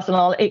anybody that doesn't,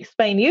 I'll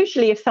explain.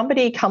 Usually, if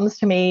somebody comes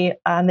to me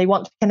and they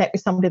want to connect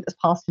with somebody that's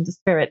passed into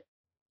spirit,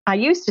 I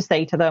used to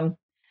say to them,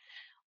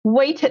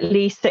 wait at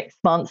least 6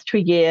 months to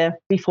a year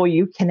before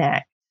you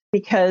connect,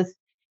 because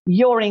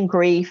you're in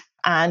grief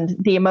and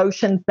the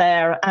emotions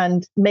there,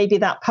 and maybe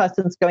that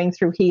person's going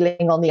through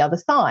healing on the other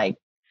side.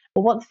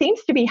 But what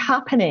seems to be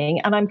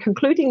happening, and I'm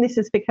concluding this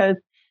is because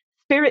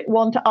spirit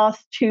want us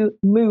to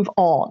move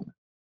on.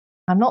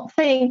 I'm not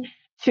saying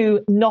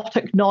to not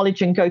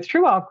acknowledge and go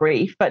through our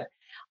grief, but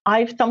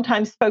I've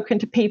sometimes spoken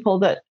to people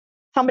that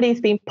somebody's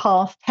been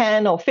past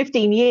 10 or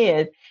 15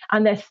 years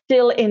and they're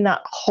still in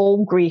that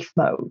whole grief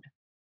mode.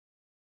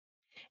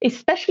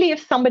 Especially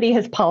if somebody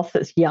has passed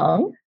that's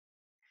young,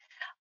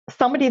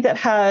 somebody that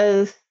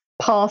has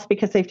passed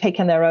because they've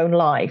taken their own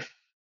life,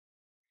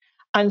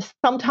 and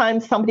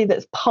sometimes somebody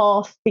that's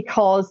passed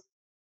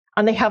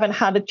and they haven't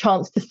had a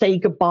chance to say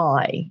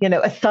goodbye,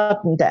 a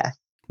sudden death.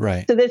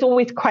 Right. So there's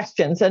always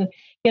questions. And,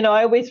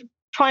 I always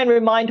try and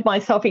remind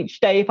myself each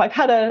day, if I've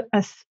had a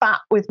spat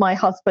with my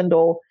husband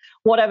or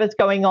whatever's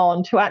going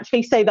on, to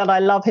actually say that I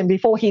love him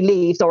before he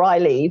leaves or I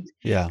leave.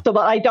 Yeah. So that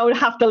I don't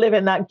have to live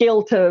in that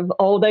guilt of,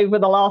 they were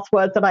the last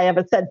words that I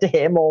ever said to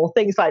him or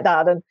things like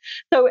that. And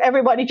so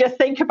everybody just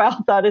think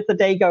about that as the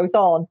day goes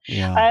on.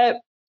 Yeah.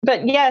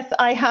 But yes,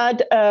 I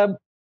had a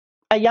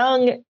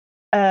young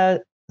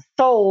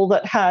soul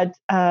that had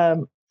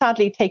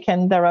sadly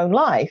taken their own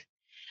life.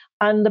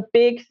 And the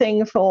big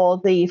thing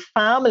for the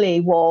family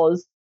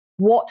was,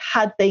 what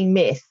had they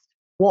missed?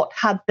 What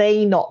had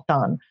they not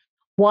done?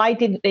 Why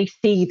didn't they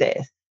see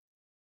this?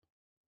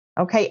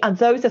 Okay, and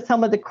those are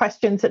some of the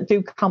questions that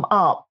do come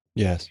up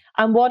Yes.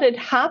 And what had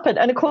happened,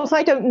 and of course,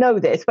 I don't know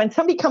this. When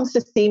somebody comes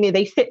to see me,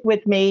 they sit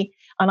with me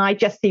and I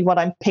just see what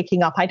I'm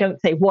picking up. I don't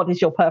say, what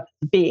is your purpose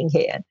of being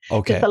here?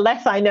 Okay. Because the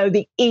less I know,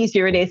 the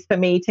easier it is for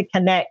me to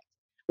connect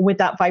with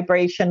that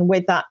vibration,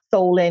 with that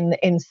soul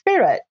in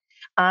spirit.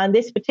 And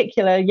this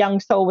particular young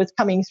soul was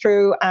coming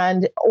through,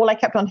 and all I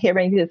kept on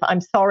hearing is,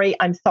 I'm sorry,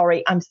 I'm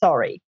sorry, I'm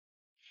sorry.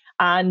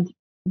 And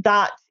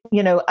that,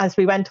 as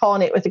we went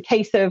on, it was a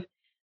case of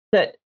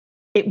that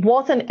it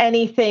wasn't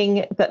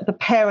anything that the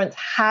parents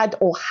had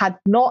or had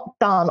not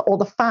done, or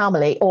the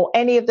family, or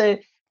any of the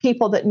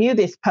people that knew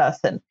this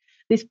person.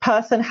 This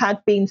person had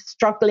been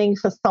struggling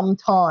for some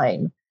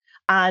time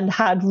and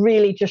had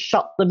really just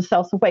shut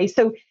themselves away.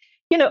 So,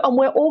 and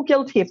we're all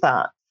guilty of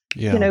that.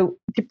 Yeah.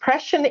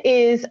 Depression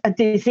is a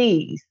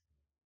disease.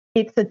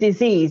 It's a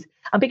disease.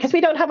 And because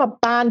we don't have a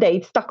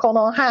Band-Aid stuck on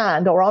our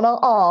hand or on our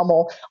arm,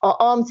 or our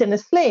arms in a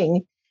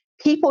sling,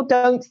 people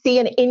don't see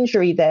an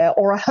injury there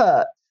or a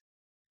hurt.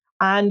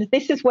 And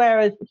this is where,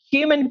 as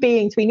human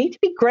beings, we need to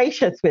be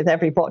gracious with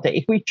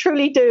everybody. We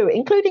truly do,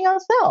 including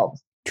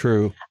ourselves.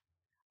 True.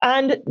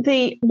 And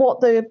what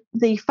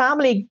the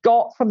family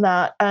got from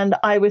that, and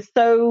I was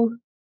so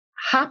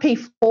happy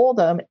for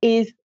them,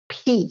 is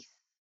peace.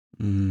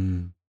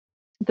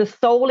 The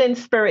soul in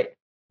spirit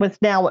was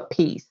now at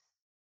peace.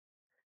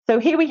 So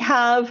here we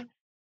have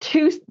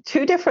two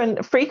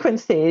different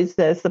frequencies.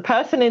 There's the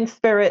person in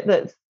spirit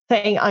that's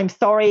saying, I'm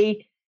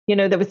sorry,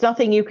 there was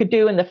nothing you could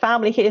do. And the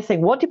family here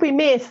saying, what did we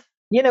miss?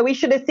 We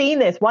should have seen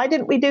this. Why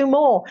didn't we do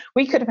more?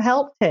 We could have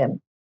helped him.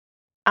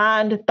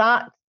 And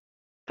that,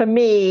 for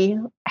me,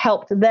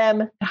 helped them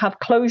to have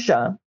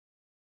closure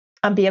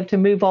and be able to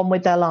move on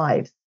with their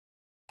lives.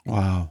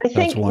 Wow. I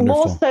think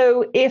more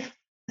so if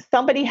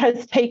somebody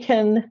has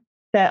taken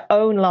their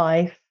own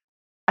life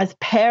as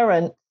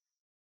parents,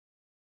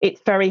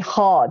 it's very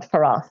hard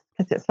for us,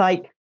 because it's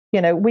like,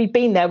 we've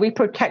been there, we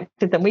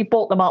protected them, we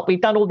brought them up, we've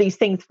done all these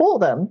things for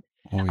them.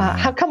 Oh, yeah.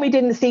 How come we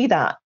didn't see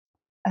that?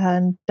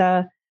 And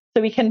so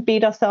we can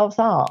beat ourselves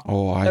up.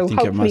 Oh, I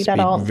think it must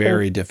be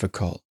very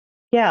difficult.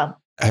 Yeah.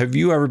 Have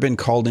you ever been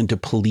called into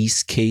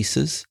police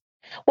cases?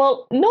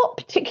 Well, not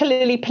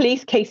particularly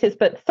police cases,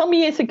 but some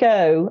years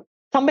ago,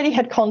 somebody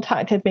had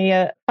contacted me,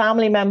 a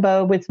family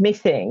member was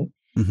missing.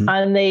 Mm-hmm.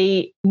 And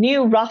they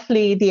knew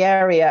roughly the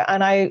area,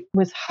 and I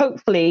was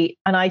hopefully,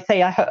 and I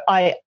say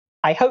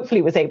I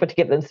hopefully was able to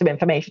give them some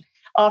information.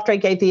 After I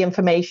gave the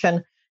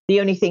information,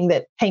 the only thing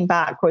that came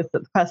back was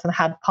that the person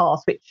had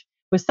passed, which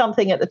was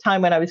something at the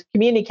time when I was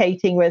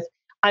communicating with.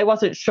 I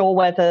wasn't sure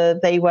whether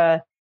they were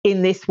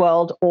in this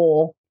world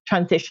or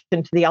transitioned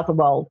to the other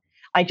world.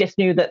 I just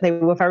knew that they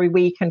were very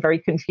weak and very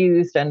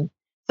confused. And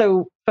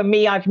so for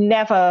me, I've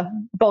never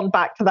gone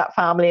back to that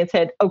family and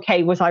said,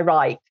 okay, was I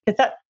right? Because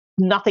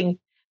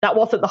that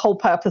wasn't the whole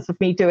purpose of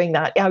me doing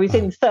that. I was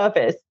in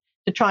service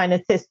to try and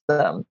assist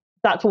them.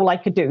 That's all I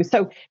could do.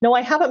 So no,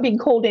 I haven't been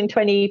called into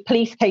any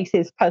police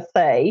cases per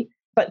se,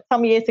 but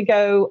some years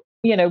ago,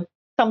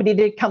 somebody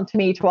did come to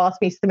me to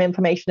ask me some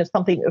information of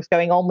something that was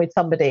going on with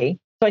somebody.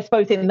 So I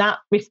suppose in that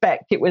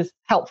respect, it was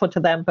helpful to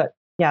them, but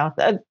yeah,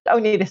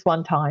 only this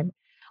one time.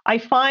 I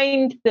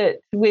find that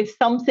with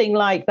something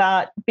like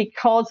that,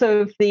 because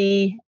of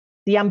the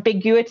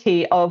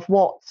ambiguity of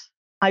what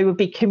I would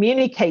be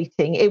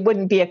communicating, it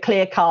wouldn't be a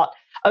clear cut,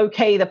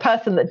 okay, the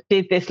person that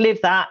did this lives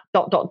at ...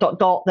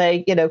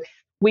 They,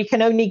 we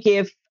can only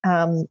give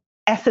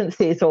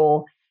essences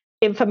or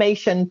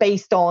information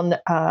based on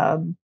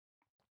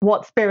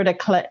what spirit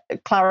are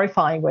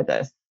clarifying with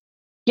us.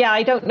 Yeah,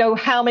 I don't know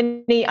how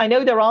many. I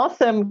know there are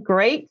some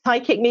great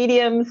psychic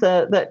mediums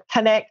that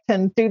connect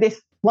and do this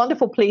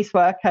wonderful police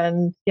work.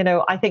 And,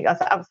 I think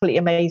that's absolutely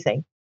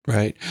amazing.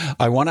 Right.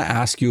 I want to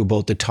ask you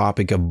about the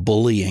topic of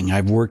bullying.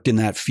 I've worked in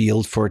that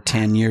field for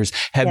 10 years.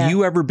 Have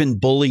you ever been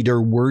bullied,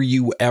 or were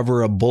you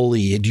ever a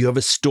bully? Do you have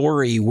a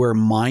story where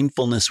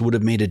mindfulness would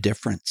have made a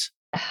difference?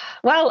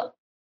 Well,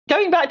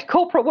 going back to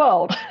corporate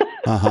world,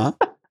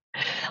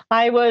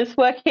 I was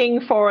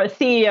working for a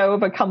CEO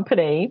of a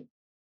company,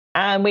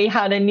 and we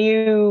had a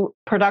new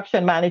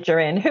production manager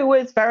in who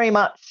was very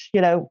much,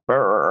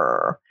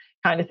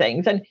 kind of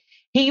things. And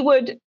he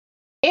would,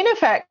 in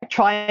effect,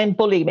 try and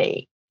bully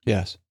me.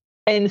 Yes.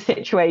 In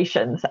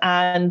situations.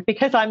 And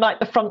because I'm like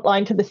the front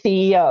line to the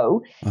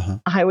CEO,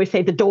 I always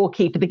say the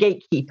doorkeeper, the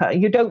gatekeeper,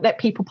 you don't let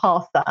people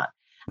pass that.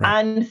 Right.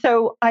 And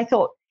so I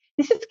thought,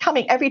 this is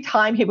coming every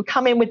time he would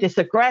come in with this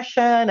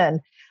aggression. And,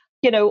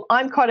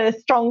 I'm quite a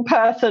strong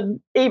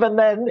person, even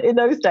then in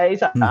those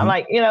days. I'm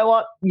like, you know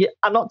what,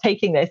 I'm not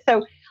taking this.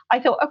 So I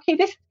thought, okay,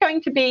 this is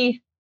going to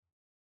be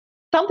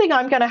something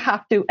I'm going to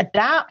have to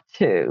adapt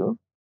to.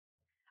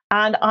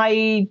 And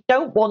I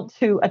don't want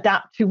to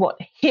adapt to what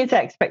his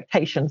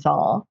expectations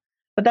are.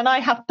 But then I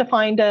have to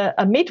find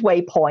a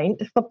midway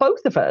point for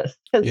both of us.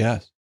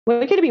 Yes. We're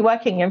going to be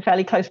working in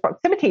fairly close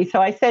proximity.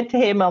 So I said to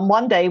him on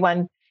one day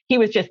when he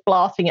was just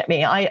blasting at me,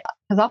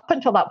 because up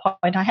until that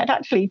point, I had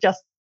actually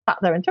just sat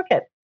there and took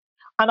it.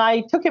 And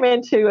I took him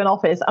into an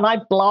office and I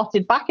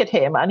blasted back at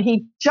him, and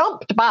he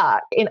jumped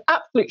back in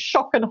absolute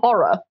shock and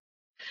horror.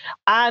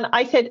 And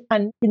I said,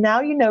 and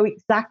now you know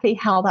exactly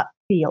how that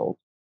feels.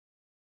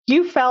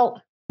 You felt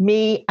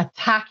me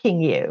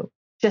attacking you,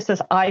 just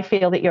as I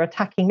feel that you're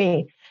attacking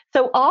me.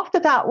 So after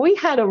that, we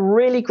had a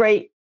really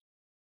great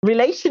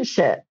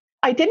relationship.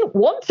 I didn't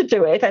want to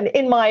do it. And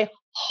in my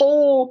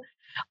whole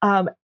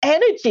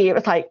energy, it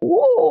was like,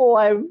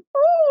 whoa,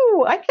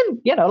 I can,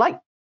 like,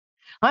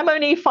 I'm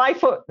only 5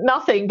 foot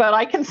nothing, but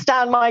I can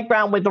stand my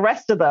ground with the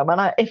rest of them.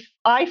 And if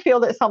I feel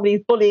that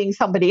somebody's bullying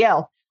somebody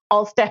else,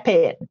 I'll step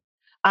in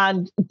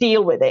and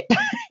deal with it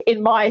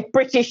in my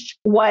British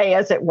way,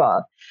 as it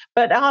were.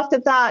 But after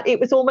that, it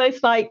was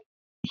almost like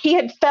he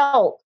had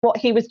felt what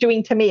he was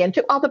doing to me and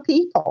to other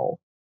people.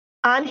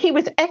 And he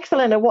was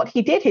excellent at what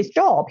he did, his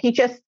job. He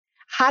just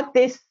had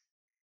this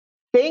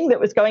thing that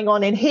was going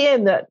on in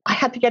him that I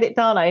had to get it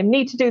done. I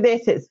need to do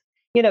this. It's,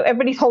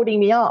 everybody's holding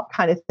me up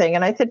kind of thing.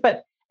 And I said,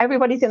 but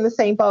everybody's in the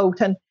same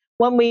boat. And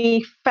when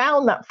we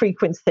found that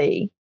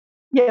frequency,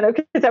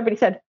 because everybody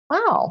said,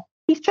 wow,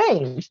 he's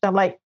changed. I'm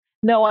like,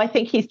 no, I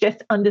think he's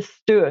just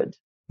understood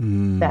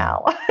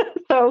now.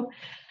 So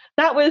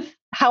that was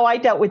how I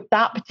dealt with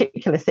that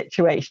particular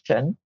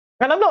situation.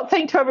 And I'm not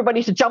saying to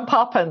everybody to jump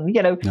up and,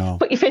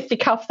 put your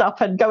fisticuffs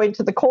up and go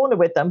into the corner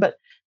with them. But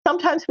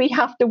sometimes we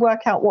have to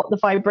work out what the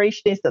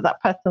vibration is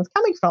that person's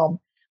coming from.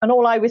 And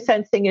all I was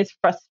sensing is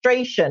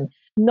frustration,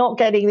 not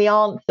getting the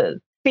answers,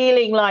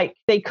 feeling like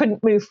they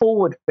couldn't move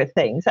forward with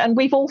things. And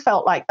we've all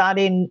felt like that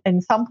in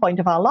some point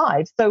of our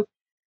lives. So,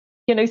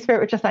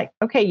 Spirit was just like,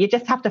 okay, you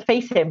just have to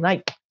face him,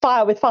 like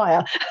fire with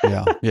fire.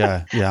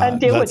 Yeah. And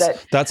deal with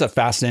it. That's a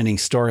fascinating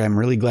story. I'm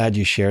really glad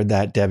you shared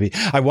that, Debbie.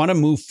 I want to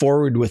move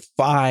forward with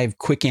 5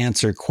 quick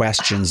answer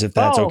questions, if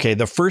that's okay.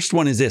 The first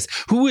one is this: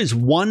 who is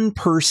one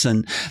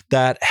person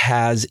that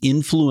has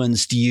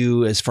influenced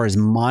you as far as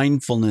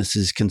mindfulness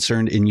is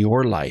concerned in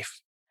your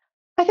life?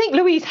 I think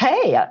Louise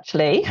Hay,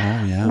 actually,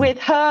 with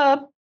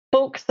her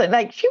books,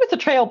 she was a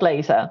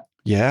trailblazer.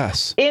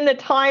 Yes. In the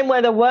time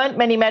where there weren't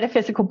many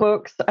metaphysical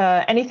books,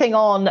 anything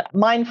on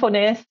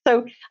mindfulness.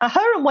 So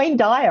her and Wayne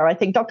Dyer, I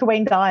think Dr.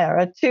 Wayne Dyer,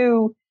 are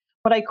 2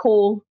 what I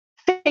call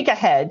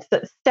figureheads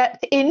that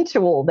stepped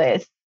into all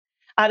this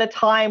at a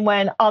time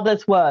when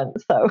others weren't.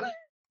 So.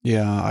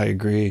 Yeah, I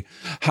agree.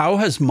 How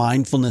has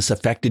mindfulness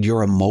affected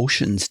your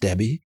emotions,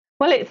 Debbie?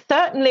 Well, it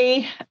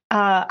certainly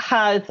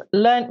has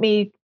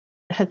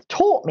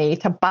taught me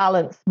to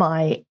balance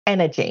my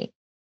energy.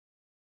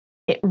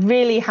 It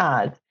really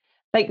has.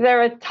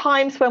 There are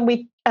times when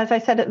we, as I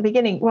said at the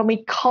beginning, when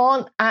we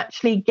can't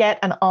actually get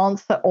an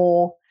answer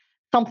or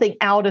something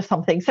out of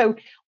something. So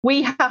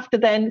we have to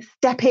then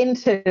step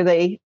into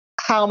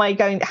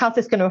how's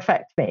this going to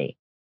affect me?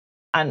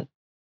 And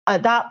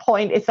at that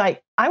point, it's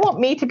like, I want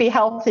me to be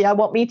healthy. I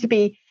want me to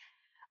be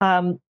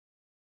able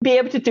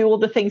to do all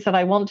the things that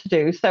I want to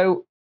do.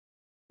 So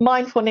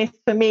mindfulness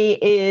for me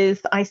is,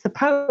 I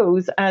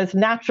suppose, as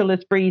natural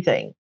as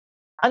breathing.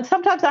 And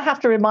sometimes I have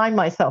to remind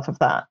myself of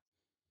that.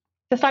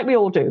 Just like we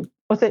all do.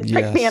 Was it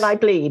prick me and I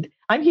bleed?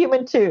 I'm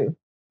human too.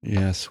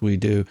 Yes, we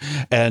do.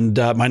 And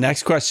my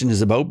next question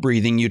is about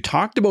breathing. You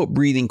talked about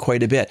breathing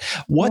quite a bit.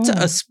 What's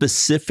a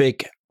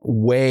specific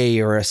way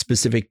or a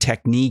specific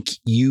technique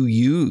you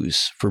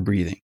use for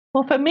breathing?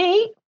 Well, for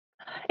me,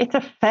 it's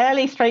a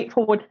fairly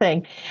straightforward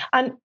thing.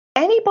 And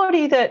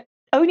anybody that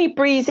only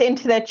breathes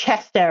into their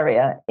chest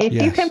area, if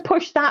you can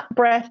push that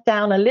breath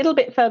down a little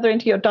bit further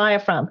into your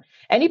diaphragm,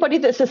 anybody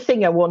that's a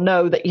singer will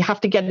know that you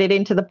have to get it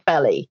into the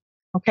belly.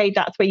 Okay,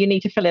 that's where you need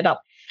to fill it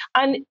up.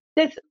 And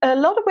there's a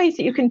lot of ways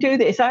that you can do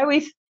this.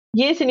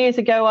 Years and years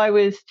ago, I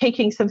was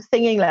taking some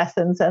singing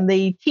lessons, and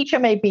the teacher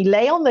made me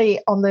lay in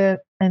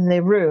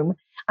the room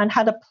and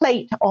had a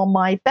plate on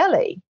my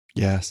belly.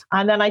 Yes.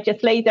 And then I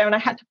just laid there and I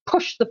had to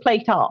push the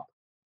plate up,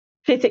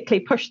 physically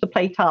push the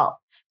plate up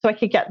so I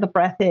could get the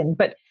breath in.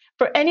 But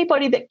for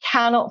anybody that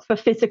cannot, for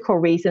physical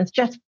reasons,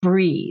 just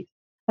breathe.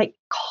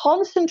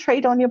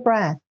 Concentrate on your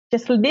breath.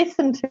 Just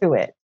listen to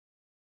it.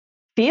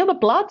 Feel the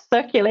blood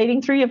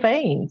circulating through your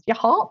veins, your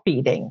heart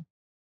beating.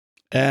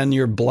 And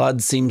your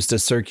blood seems to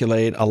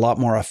circulate a lot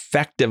more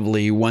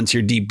effectively once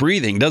you're deep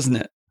breathing, doesn't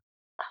it?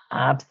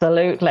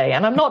 Absolutely.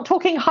 And I'm not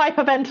talking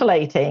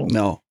hyperventilating.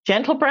 No.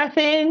 Gentle breath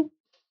in,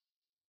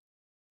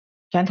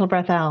 gentle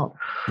breath out.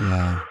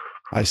 Yeah,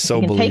 I so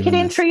you can believe take it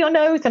in this. through your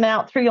nose and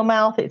out through your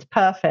mouth. It's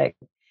perfect.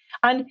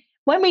 And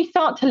when we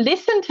start to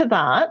listen to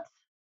that,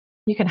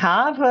 you can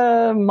have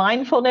a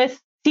mindfulness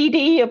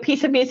CD, a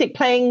piece of music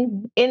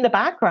playing in the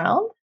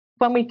background.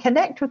 When we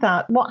connect with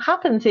that, what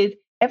happens is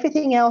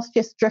everything else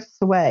just drifts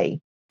away.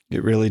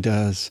 It really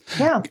does.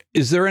 Yeah.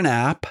 Is there an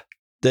app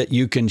that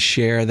you can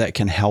share that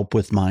can help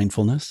with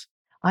mindfulness?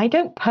 I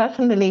don't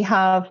personally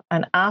have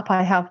an app.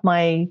 I have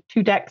my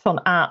 2 decks on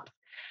apps.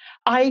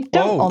 I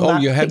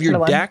don't. You have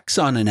your decks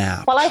on an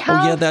app. Well, I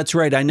have. Oh, yeah, that's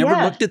right. I never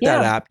looked at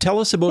that app. Tell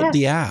us about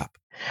the app.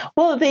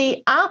 Well,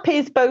 the app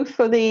is both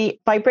for the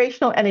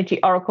Vibrational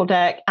Energy Oracle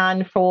deck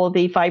and for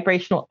the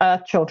Vibrational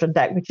Earth Children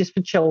deck, which is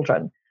for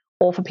children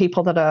or for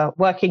people that are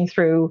working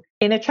through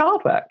inner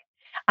child work.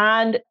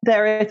 And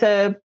there is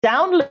a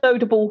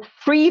downloadable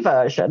free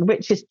version,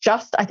 which is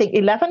just, I think,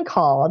 11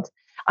 cards.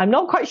 I'm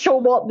not quite sure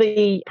what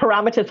the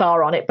parameters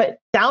are on it, but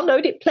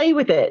download it, play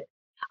with it.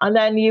 And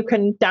then you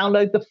can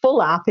download the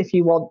full app if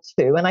you want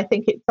to. And I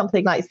think it's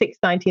something like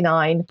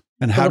 $6.99.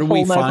 And how do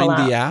we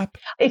find the app?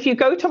 If you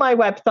go to my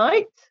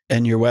website.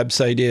 And your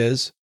website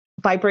is?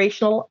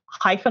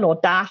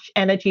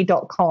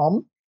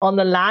 vibrational-energy.com. On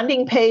the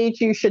landing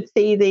page, you should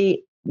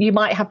see you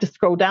might have to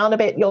scroll down a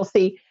bit. You'll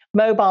see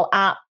mobile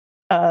app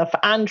for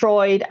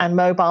Android and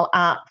mobile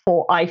app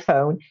for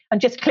iPhone.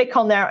 And just click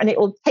on there and it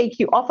will take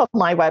you off of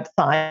my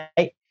website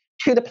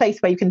to the place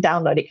where you can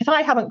download it. Because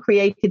I haven't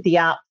created the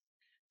app.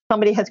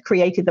 Somebody has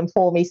created them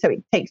for me. So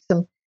it takes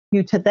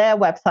you to their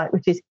website,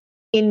 which is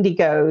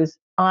Indiego's,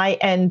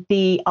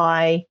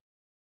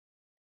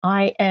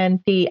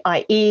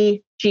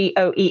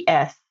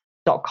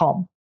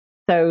 INDIEGOES.com.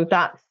 So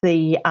that's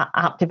the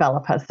app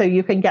developer. So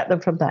you can get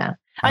them from there.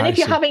 And if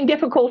you're having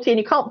difficulty and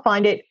you can't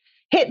find it,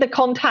 hit the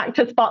contact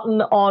us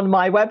button on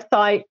my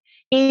website,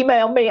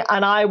 email me,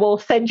 and I will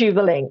send you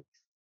the link.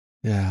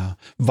 Yeah.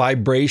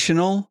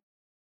 Vibrational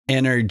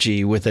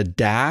energy with a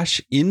dash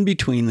in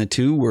between the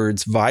two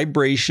words,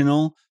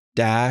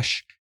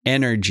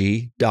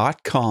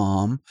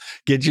 vibrational-energy.com.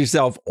 Get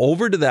yourself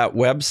over to that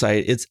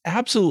website. It's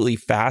absolutely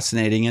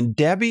fascinating. And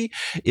Debbie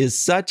is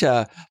such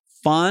a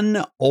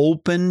fun,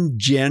 open,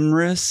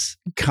 generous,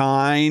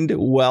 kind,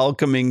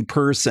 welcoming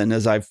person,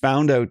 as I've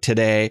found out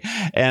today.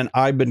 And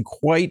I've been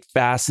quite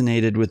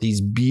fascinated with these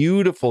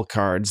beautiful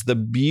cards, the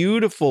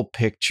beautiful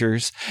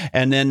pictures.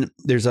 And then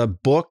there's a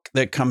book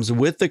that comes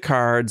with the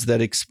cards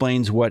that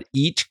explains what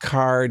each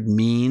card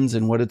means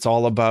and what it's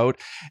all about.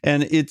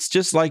 And it's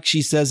just like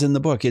she says in the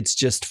book, it's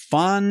just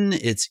fun.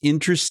 It's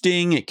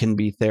interesting. It can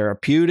be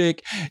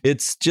therapeutic.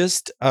 It's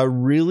just a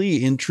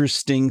really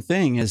interesting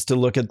thing is to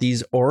look at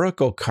these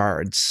oracle cards.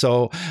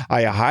 So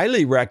I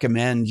highly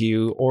recommend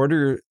you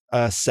order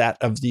a set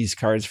of these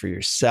cards for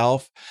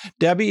yourself.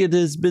 Debbie, it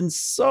has been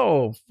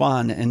so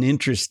fun and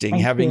interesting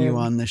having you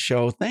on the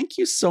show. Thank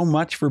you so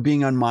much for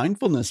being on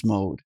Mindfulness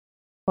Mode.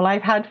 Well,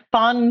 I've had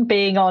fun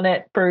being on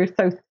it, Bruce.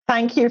 So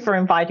thank you for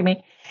inviting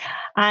me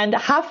and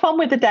have fun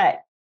with the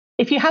deck.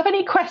 If you have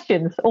any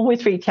questions,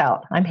 always reach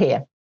out. I'm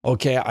here.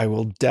 Okay, I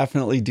will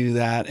definitely do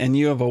that. And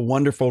you have a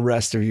wonderful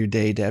rest of your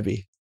day,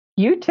 Debbie.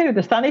 You too.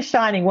 The sun is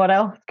shining. What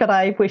else could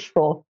I wish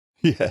for?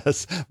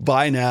 Yes.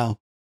 Bye now.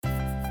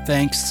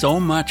 Thanks so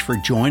much for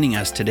joining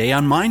us today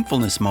on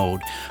Mindfulness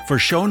Mode. For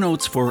show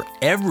notes for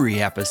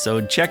every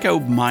episode, check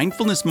out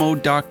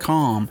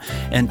mindfulnessmode.com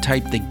and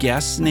type the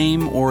guest's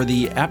name or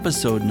the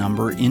episode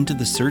number into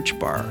the search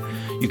bar.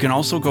 You can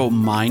also go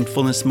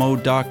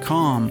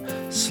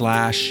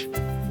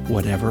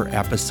mindfulnessmode.com/whatever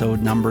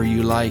episode number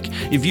you like.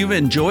 If you've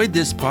enjoyed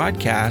this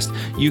podcast,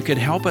 you could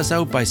help us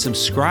out by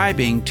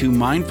subscribing to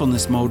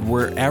Mindfulness Mode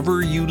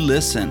wherever you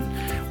listen,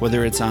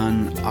 whether it's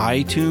on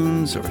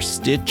iTunes or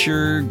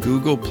Stitcher,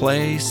 Google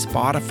Play,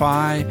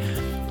 Spotify,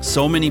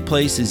 so many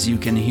places you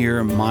can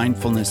hear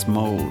Mindfulness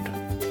Mode.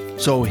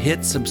 So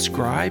hit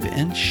subscribe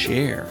and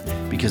share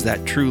because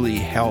that truly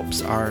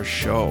helps our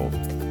show.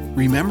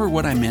 Remember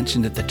what I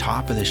mentioned at the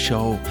top of the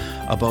show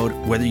about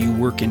whether you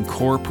work in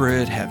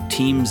corporate, have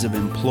teams of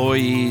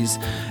employees,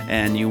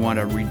 and you want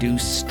to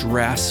reduce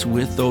stress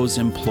with those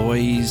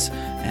employees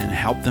and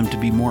help them to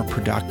be more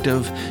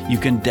productive? You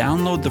can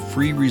download the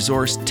free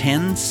resource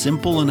 10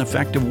 simple and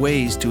effective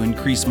ways to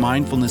increase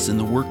mindfulness in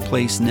the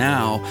workplace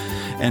now.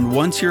 And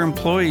once your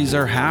employees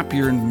are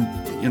happier and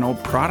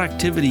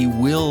productivity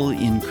will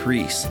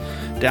increase.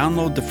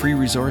 Download the free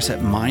resource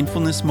at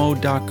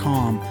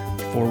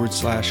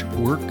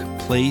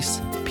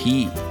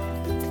mindfulnessmode.com/workplace-p.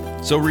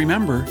 So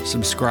remember,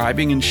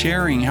 subscribing and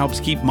sharing helps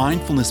keep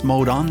Mindfulness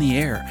Mode on the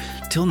air.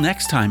 Till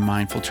next time,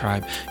 Mindful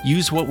Tribe,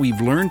 use what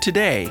we've learned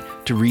today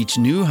to reach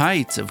new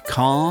heights of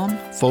calm,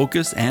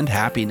 focus, and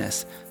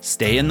happiness.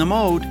 Stay in the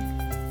mode.